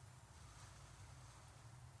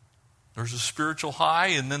 There's a spiritual high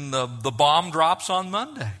and then the bomb drops on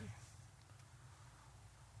Monday.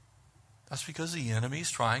 That's because the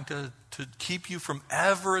enemy's trying to keep you from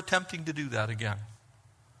ever attempting to do that again.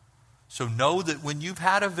 So know that when you've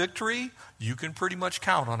had a victory, you can pretty much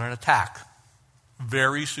count on an attack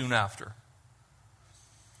very soon after.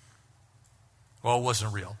 Well, it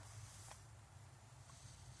wasn't real.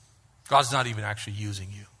 God's not even actually using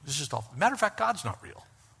you. It's just all. Matter of fact, God's not real.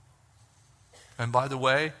 And by the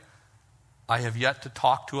way, I have yet to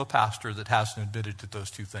talk to a pastor that hasn't admitted to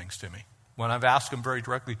those two things to me. When I've asked him very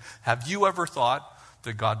directly, have you ever thought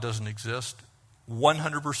that God doesn't exist?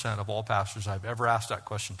 100% of all pastors I've ever asked that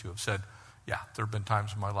question to have said, yeah, there have been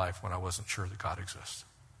times in my life when I wasn't sure that God exists.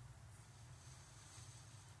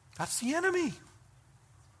 That's the enemy.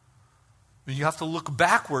 You have to look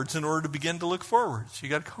backwards in order to begin to look forwards. You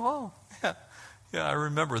got to go, oh, yeah, I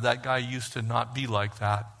remember that guy used to not be like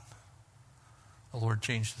that. The Lord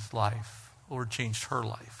changed his life. The Lord changed her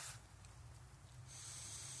life.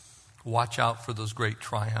 Watch out for those great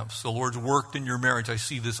triumphs. The Lord's worked in your marriage. I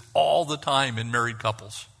see this all the time in married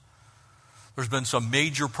couples. There's been some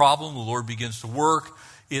major problem. The Lord begins to work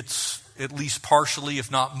it's at least partially, if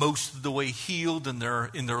not most of the way healed in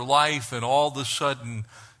their life, and all of a sudden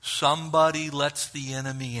somebody lets the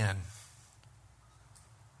enemy in.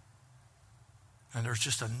 And there's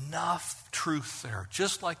just enough truth there,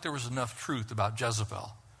 just like there was enough truth about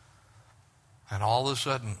Jezebel. And all of a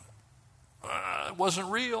sudden, it wasn't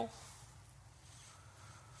real.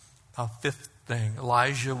 A fifth thing,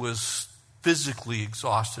 Elijah was physically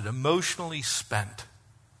exhausted, emotionally spent.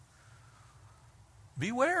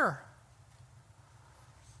 Beware.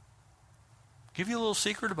 Give you a little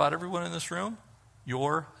secret about everyone in this room.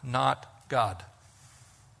 You're not God.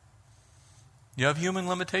 You have human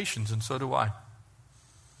limitations, and so do I.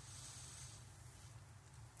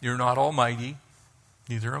 You're not almighty.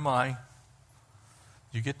 Neither am I.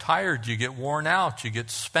 You get tired. You get worn out. You get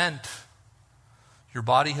spent. Your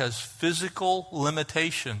body has physical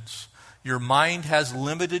limitations. Your mind has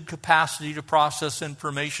limited capacity to process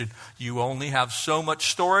information. You only have so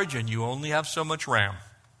much storage, and you only have so much RAM.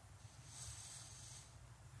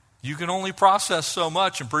 You can only process so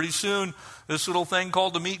much, and pretty soon this little thing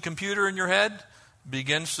called the meat computer in your head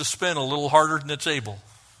begins to spin a little harder than it's able.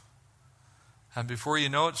 And before you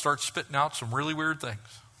know it, starts spitting out some really weird things.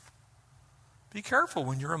 Be careful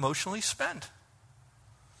when you're emotionally spent.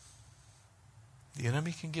 The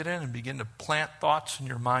enemy can get in and begin to plant thoughts in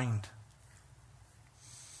your mind.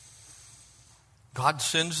 God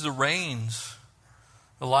sends the rains.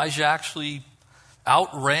 Elijah actually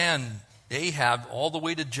outran Ahab all the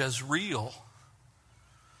way to Jezreel.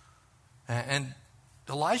 And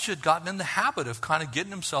Elijah had gotten in the habit of kind of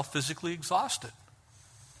getting himself physically exhausted.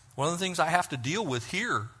 One of the things I have to deal with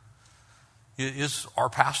here is our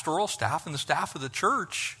pastoral staff and the staff of the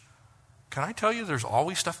church. Can I tell you there's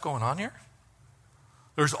always stuff going on here?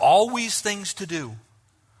 There's always things to do.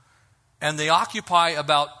 And they occupy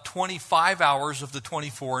about 25 hours of the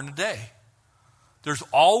 24 in a day. There's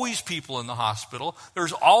always people in the hospital.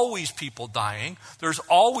 There's always people dying. There's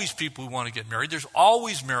always people who want to get married. There's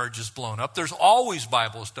always marriages blown up. There's always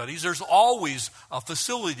Bible studies. There's always a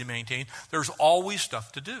facility to maintain. There's always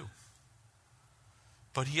stuff to do.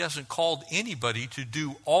 But he hasn't called anybody to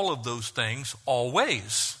do all of those things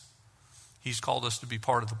always. He's called us to be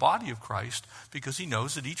part of the body of Christ because he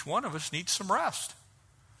knows that each one of us needs some rest.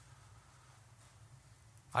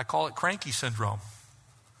 I call it cranky syndrome.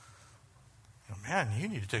 Man, you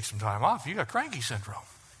need to take some time off. You got cranky syndrome.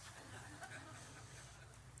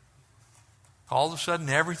 All of a sudden,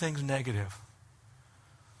 everything's negative.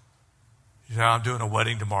 You know, I'm doing a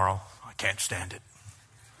wedding tomorrow. I can't stand it.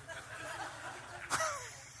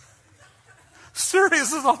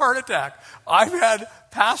 Serious as a heart attack. I've had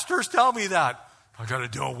pastors tell me that. I got to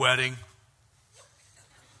do a wedding.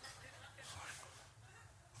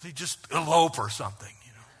 They just elope or something.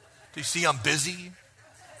 You know. Do you see I'm busy?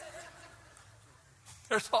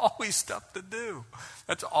 There's always stuff to do.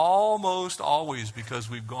 That's almost always because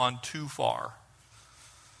we've gone too far.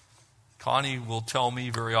 Connie will tell me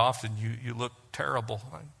very often, you look terrible.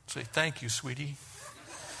 I say, thank you, sweetie.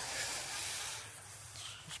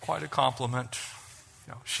 It's quite a compliment.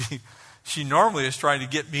 You know, she normally is trying to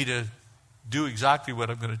get me to do exactly what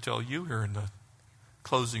I'm going to tell you here in the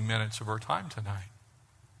closing minutes of our time tonight.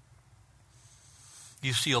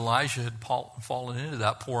 You see, Elijah had fallen into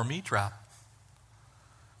that poor me trap.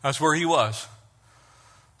 That's where he was.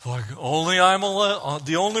 It's like, only I'm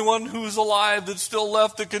the only one who's alive that's still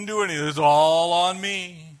left that can do anything. It's all on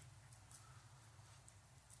me.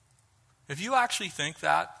 If you actually think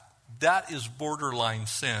that, that is borderline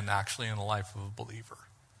sin actually in the life of a believer.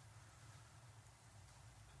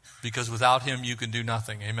 Because without him you can do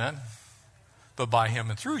nothing. Amen? But by him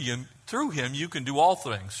and through him you can do all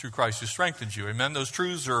things through Christ who strengthens you. Amen? Those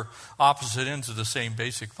truths are opposite ends of the same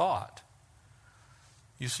basic thought.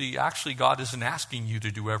 You see, actually, God isn't asking you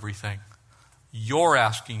to do everything. You're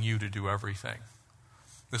asking you to do everything.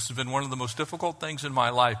 This has been one of the most difficult things in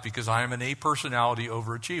my life because I am an A personality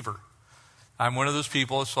overachiever. I'm one of those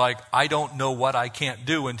people, it's like, I don't know what I can't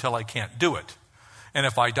do until I can't do it. And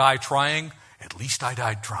if I die trying, at least I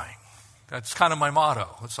died trying. That's kind of my motto.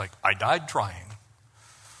 It's like, I died trying.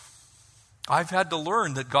 I've had to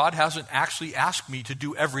learn that God hasn't actually asked me to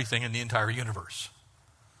do everything in the entire universe.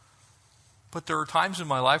 But there are times in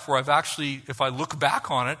my life where I've actually, if I look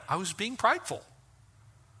back on it, I was being prideful.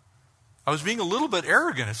 I was being a little bit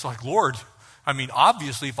arrogant. It's like, Lord,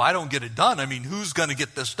 obviously if I don't get it done, who's going to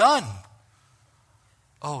get this done?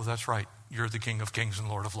 Oh, that's right. You're the King of Kings and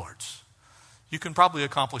Lord of Lords. You can probably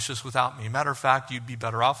accomplish this without me. Matter of fact, you'd be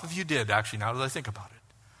better off if you did, actually, now that I think about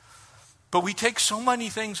it. But we take so many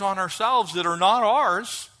things on ourselves that are not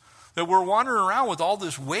ours. That we're wandering around with all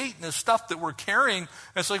this weight and this stuff that we're carrying. And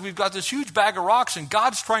it's like we've got this huge bag of rocks and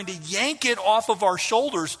God's trying to yank it off of our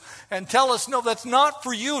shoulders and tell us, no, that's not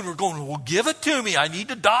for you. And we're going, well, give it to me. I need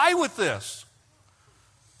to die with this.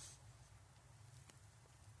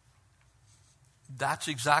 That's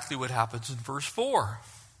exactly what happens in verse 4.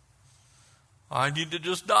 I need to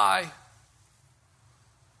just die.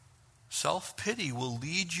 Self-pity will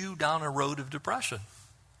lead you down a road of depression.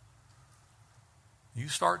 You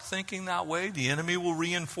start thinking that way, the enemy will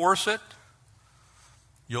reinforce it.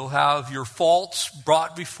 You'll have your faults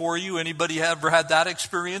brought before you. Anybody ever had that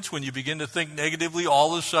experience when you begin to think negatively,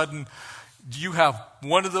 all of a sudden you have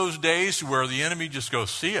one of those days where the enemy just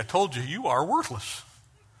goes, see, I told you, you are worthless.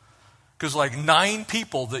 Because like 9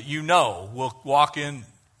 people that you know will walk in,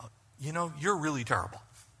 you know, you're really terrible.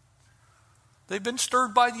 They've been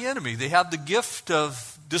stirred by the enemy. They have the gift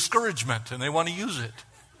of discouragement and they want to use it.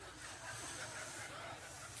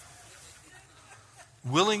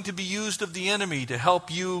 Willing to be used of the enemy to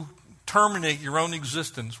help you terminate your own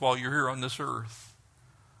existence while you're here on this earth.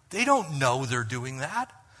 They don't know they're doing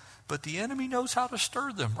that, but the enemy knows how to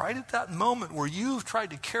stir them right at that moment where you've tried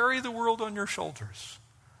to carry the world on your shoulders.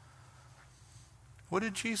 What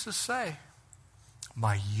did Jesus say?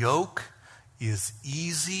 My yoke is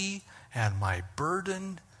easy and my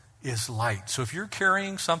burden is light. So if you're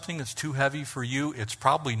carrying something that's too heavy for you, it's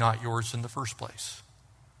probably not yours in the first place.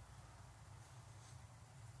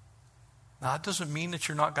 Now, that doesn't mean that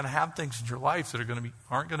you're not going to have things in your life that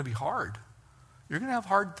aren't going to be hard. You're going to have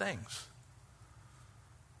hard things.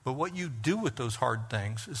 But what you do with those hard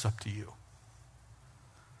things is up to you.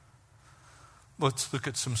 Let's look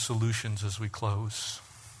at some solutions as we close.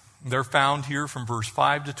 They're found here from verse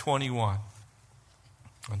 5 to 21.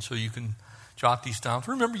 And so you can jot these down.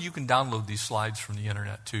 Remember, you can download these slides from the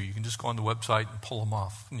internet too. You can just go on the website and pull them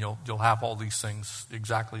off. And you'll have all these things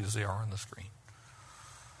exactly as they are on the screen.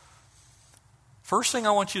 First thing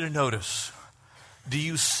I want you to notice, do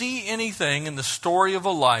you see anything in the story of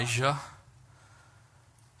Elijah?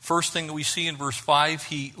 First thing that we see in verse 5,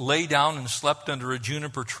 he lay down and slept under a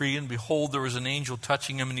juniper tree, and behold, there was an angel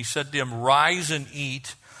touching him, and he said to him, rise and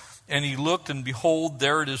eat. And he looked, and behold,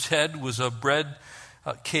 there at his head was a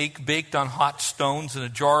cake baked on hot stones and a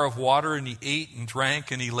jar of water, and he ate and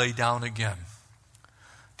drank, and he lay down again.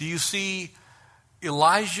 Do you see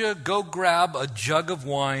Elijah, go grab a jug of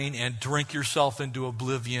wine and drink yourself into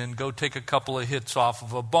oblivion. Go take a couple of hits off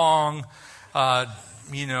of a bong.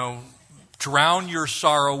 Drown your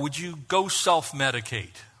sorrow. Would you go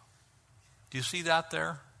self-medicate? Do you see that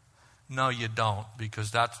there? No, you don't,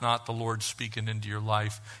 because that's not the Lord speaking into your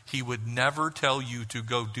life. He would never tell you to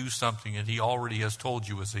go do something that he already has told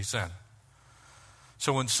you is a sin.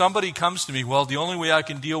 So when somebody comes to me, well, the only way I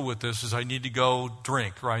can deal with this is I need to go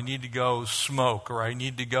drink, or I need to go smoke, or I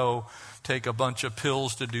need to go take a bunch of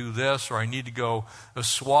pills to do this, or I need to go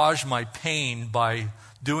assuage my pain by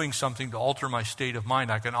doing something to alter my state of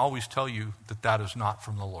mind, I can always tell you that that is not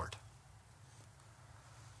from the Lord.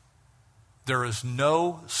 There is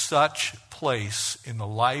no such place in the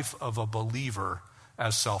life of a believer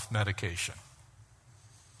as self-medication.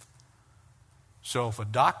 So if a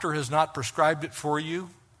doctor has not prescribed it for you,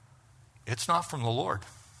 it's not from the Lord.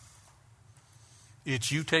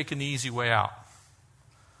 It's you taking the easy way out.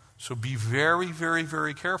 So be very, very,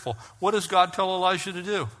 very careful. What does God tell Elijah to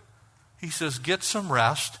do? He says, get some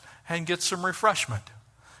rest and get some refreshment.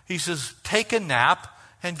 He says, take a nap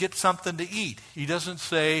and get something to eat. He doesn't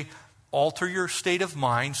say, alter your state of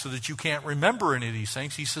mind so that you can't remember any of these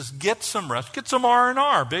things. He says, get some rest, get some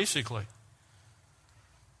R&R, basically.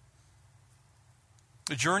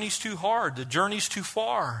 The journey's too hard. The journey's too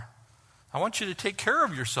far. I want you to take care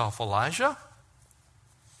of yourself, Elijah.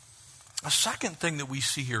 A second thing that we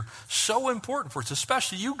see here, so important for us,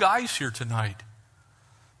 especially you guys here tonight.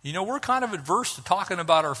 You know, we're kind of adverse to talking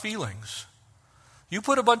about our feelings. You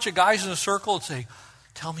put a bunch of guys in a circle and say,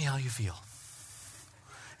 tell me how you feel.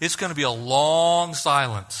 It's going to be a long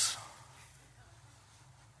silence.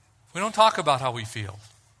 We don't talk about how we feel.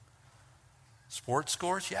 Sports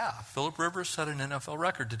scores? Yeah. Phillip Rivers set an NFL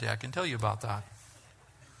record today. I can tell you about that.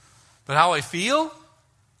 But how I feel?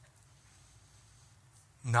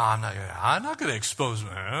 No, I'm not going to expose me.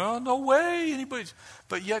 No way. Anybody's.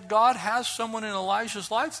 But yet God has someone in Elijah's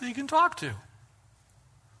life that he can talk to.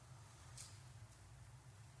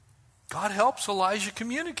 God helps Elijah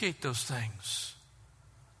communicate those things.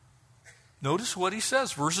 Notice what he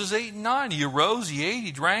says, verses 8 and 9. He arose, he ate,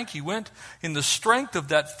 he drank, he went in the strength of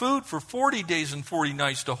that food for 40 days and 40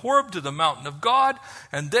 nights to Horeb, to the mountain of God.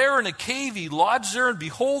 And there in a cave he lodged there, and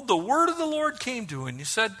behold, the word of the Lord came to him. And he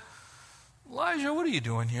said, Elijah, what are you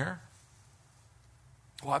doing here?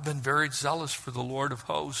 Well, I've been very zealous for the Lord of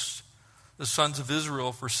hosts. The sons of Israel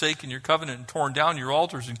have forsaken your covenant and torn down your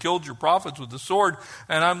altars and killed your prophets with the sword,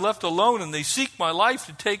 and I'm left alone, and they seek my life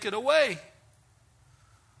to take it away.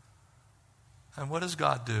 And what does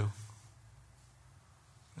God do?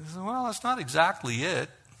 He says, well, that's not exactly it.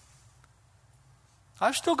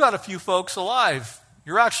 I've still got a few folks alive.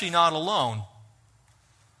 You're actually not alone.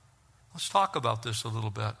 Let's talk about this a little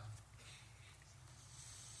bit.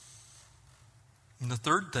 And the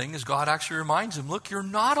third thing is God actually reminds him, look, you're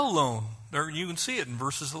not alone. There, you can see it in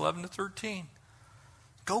verses 11 to 13.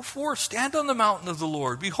 Go forth, stand on the mountain of the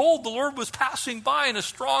Lord. Behold, the Lord was passing by in a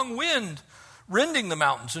strong wind, rending the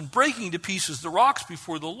mountains and breaking to pieces the rocks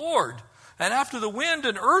before the Lord. And after the wind,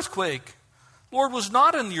 an earthquake. The Lord was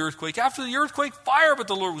not in the earthquake. After the earthquake, fire, but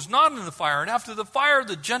the Lord was not in the fire. And after the fire,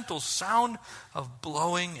 the gentle sound of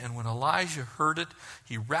blowing. And when Elijah heard it,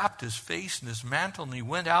 he wrapped his face in his mantle, and he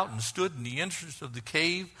went out and stood in the entrance of the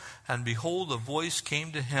cave. And behold, a voice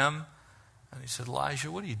came to him. And he said,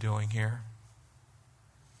 Elijah, what are you doing here?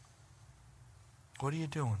 What are you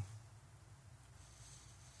doing?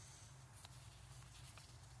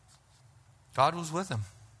 God was with him.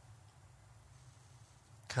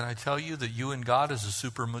 Can I tell you that you and God is a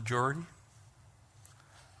super majority?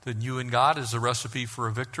 That you and God is a recipe for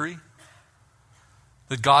a victory?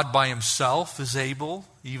 That God by himself is able,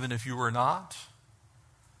 even if you were not?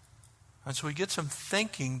 And so he gets him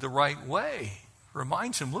thinking the right way.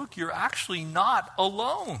 Reminds him, look, you're actually not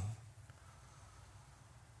alone.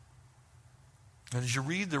 And as you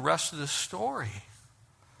read the rest of this story,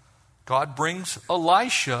 God brings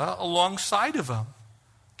Elisha alongside of him,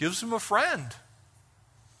 gives him a friend.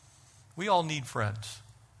 We all need friends.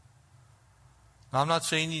 Now, I'm not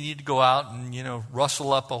saying you need to go out and,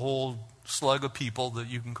 rustle up a whole slug of people that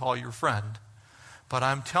you can call your friend. But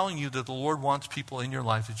I'm telling you that the Lord wants people in your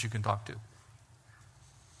life that you can talk to.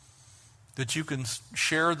 That you can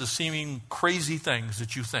share the seeming crazy things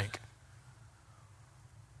that you think.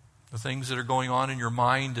 The things that are going on in your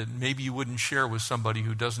mind that maybe you wouldn't share with somebody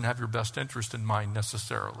who doesn't have your best interest in mind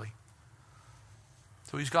necessarily.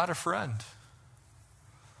 So he's got a friend.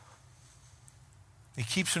 He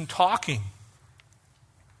keeps him talking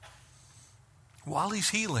while he's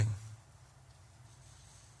healing.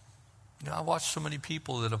 I watched so many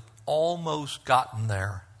people that have almost gotten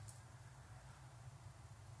there.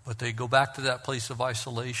 But they go back to that place of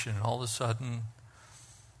isolation, and all of a sudden,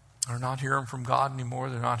 they're not hearing from God anymore.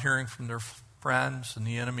 They're not hearing from their friends, and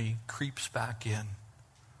the enemy creeps back in.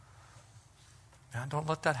 Man, don't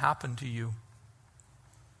let that happen to you.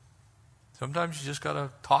 Sometimes you just got to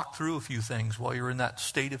talk through a few things while you're in that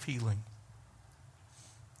state of healing.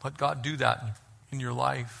 Let God do that in your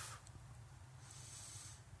life.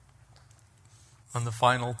 And the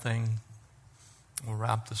final thing, we'll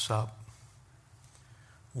wrap this up.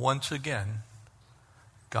 Once again,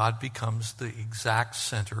 God becomes the exact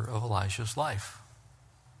center of Elijah's life.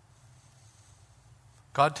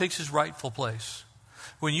 God takes his rightful place.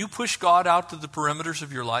 When you push God out to the perimeters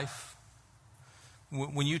of your life,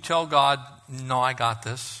 when you tell God, no, I got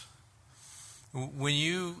this. When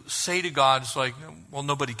you say to God, it's like, well,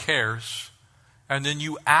 nobody cares. And then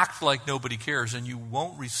you act like nobody cares and you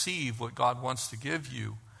won't receive what God wants to give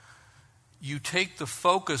you. You take the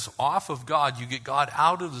focus off of God. You get God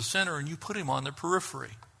out of the center and you put him on the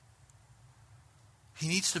periphery. He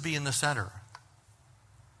needs to be in the center.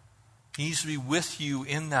 He needs to be with you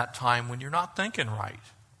in that time when you're not thinking right.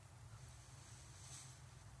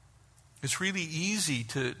 It's really easy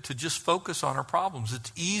to just focus on our problems.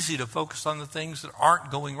 It's easy to focus on the things that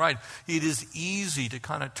aren't going right. It is easy to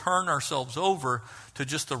kind of turn ourselves over to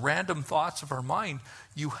just the random thoughts of our mind.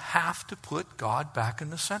 You have to put God back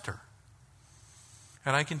in the center.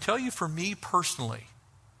 And I can tell you for me personally,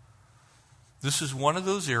 this is one of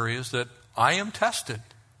those areas that I am tested.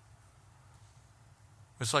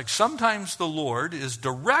 It's like sometimes the Lord is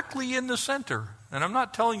directly in the center. And I'm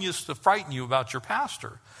not telling you this to frighten you about your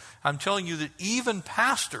pastor. I'm telling you that even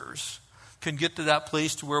pastors can get to that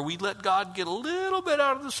place to where we let God get a little bit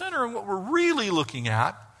out of the center, and what we're really looking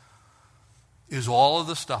at is all of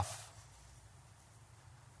the stuff.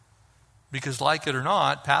 Because like it or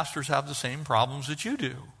not, pastors have the same problems that you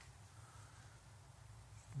do.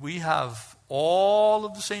 We have all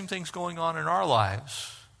of the same things going on in our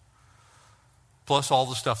lives, plus all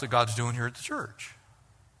the stuff that God's doing here at the church.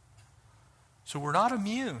 So we're not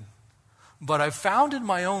immune. But I've found in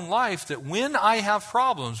my own life that when I have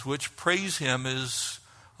problems, which, praise him, is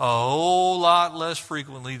a whole lot less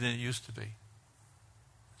frequently than it used to be.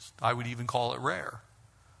 I would even call it rare.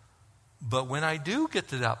 But when I do get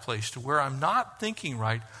to that place to where I'm not thinking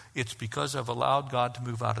right, it's because I've allowed God to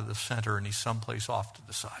move out of the center and he's someplace off to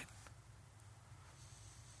the side.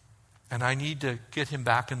 And I need to get him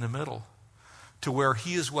back in the middle to where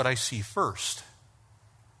he is what I see first.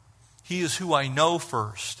 He is who I know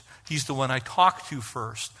first. He's the one I talk to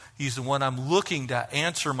first. He's the one I'm looking to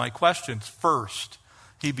answer my questions first.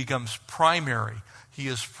 He becomes primary. He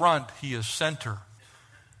is front. He is center.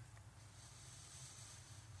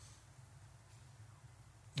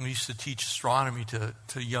 We used to teach astronomy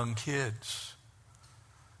to young kids.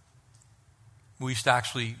 We used to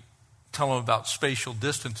actually tell them about spatial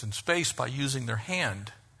distance in space by using their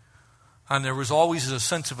hand. And there was always a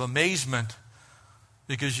sense of amazement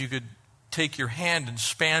because you could take your hand and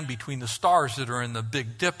span between the stars that are in the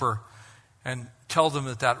Big Dipper and tell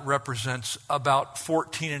them that represents about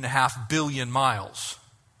 14.5 billion miles.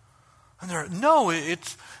 And they're, no,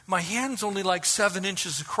 my hand's only like 7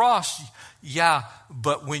 inches across. Yeah,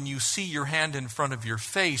 but when you see your hand in front of your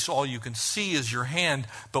face, all you can see is your hand,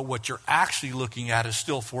 but what you're actually looking at is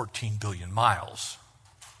still 14 billion miles.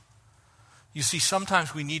 You see,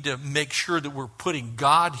 sometimes we need to make sure that we're putting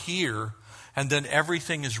God here, and then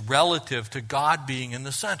everything is relative to God being in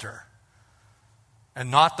the center,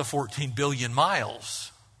 and not the 14 billion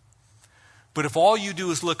miles. But if all you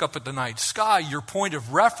do is look up at the night sky, your point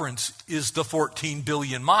of reference is the 14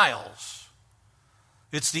 billion miles.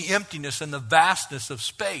 It's the emptiness and the vastness of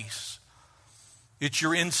space. It's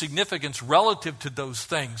your insignificance relative to those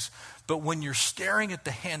things. But when you're staring at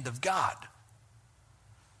the hand of God,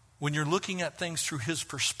 when you're looking at things through his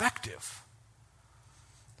perspective,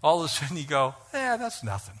 all of a sudden you go, that's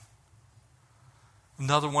nothing.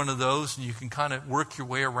 Another one of those, and you can kind of work your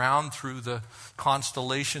way around through the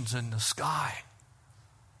constellations in the sky.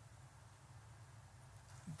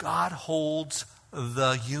 God holds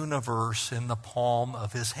the universe in the palm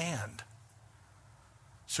of his hand.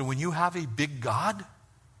 So when you have a big God,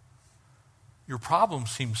 your problems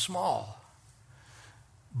seem small.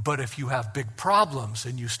 But if you have big problems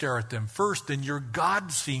and you stare at them first, then your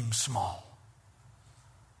God seems small.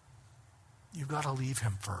 You've got to leave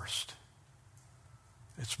him first.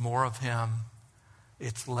 It's more of him.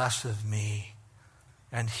 It's less of me.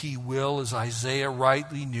 And he will, as Isaiah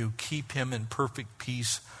rightly knew, keep him in perfect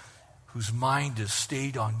peace, whose mind is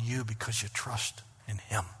stayed on you because you trust in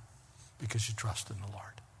him, because you trust in the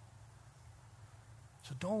Lord.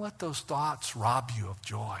 So don't let those thoughts rob you of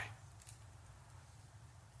joy.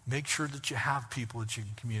 Make sure that you have people that you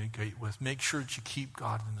can communicate with. Make sure that you keep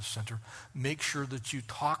God in the center. Make sure that you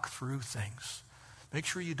talk through things. Make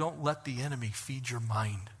sure you don't let the enemy feed your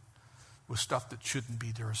mind with stuff that shouldn't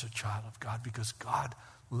be there as a child of God, because God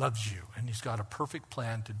loves you and he's got a perfect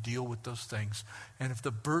plan to deal with those things. And if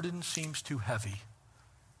the burden seems too heavy,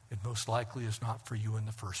 it most likely is not for you in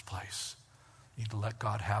the first place. You need to let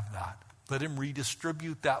God have that. Let him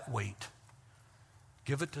redistribute that weight.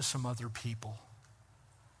 Give it to some other people.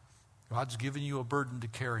 God's given you a burden to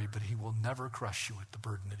carry, but he will never crush you with the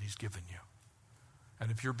burden that he's given you. And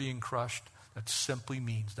if you're being crushed, that simply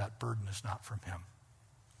means that burden is not from him.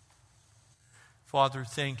 Father,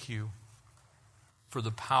 thank you for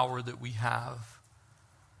the power that we have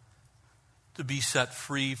to be set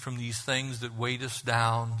free from these things that weight us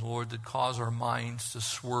down, Lord, that cause our minds to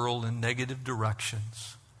swirl in negative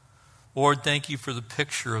directions. Lord, thank you for the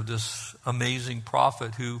picture of this amazing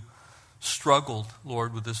prophet who struggled,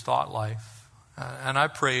 Lord, with his thought life. And I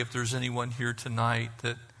pray if there's anyone here tonight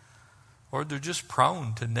that, Lord, they're just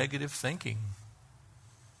prone to negative thinking.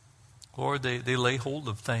 Lord, they lay hold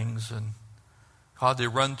of things, and God, they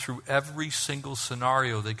run through every single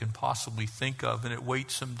scenario they can possibly think of, and it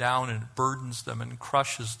weights them down and it burdens them and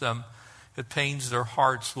crushes them. It pains their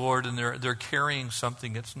hearts, Lord, and they're carrying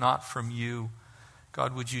something that's not from you.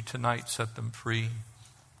 God, would you tonight set them free?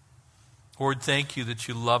 Lord, thank you that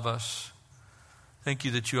you love us. Thank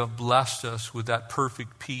you that you have blessed us with that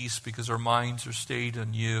perfect peace because our minds are stayed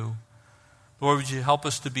on you. Lord, would you help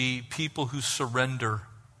us to be people who surrender,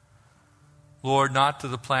 Lord, not to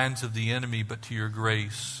the plans of the enemy, but to your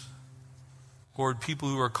grace. Lord, people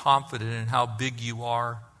who are confident in how big you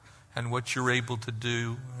are and what you're able to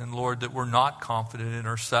do. And Lord, that we're not confident in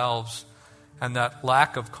ourselves. And that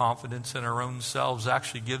lack of confidence in our own selves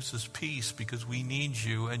actually gives us peace because we need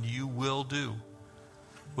you and you will do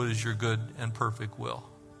what is your good and perfect will.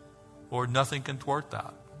 Lord, nothing can thwart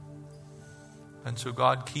that. And so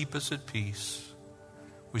God, keep us at peace.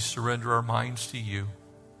 We surrender our minds to you.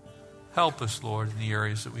 Help us, Lord, in the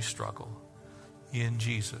areas that we struggle. In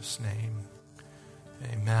Jesus' name,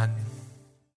 amen.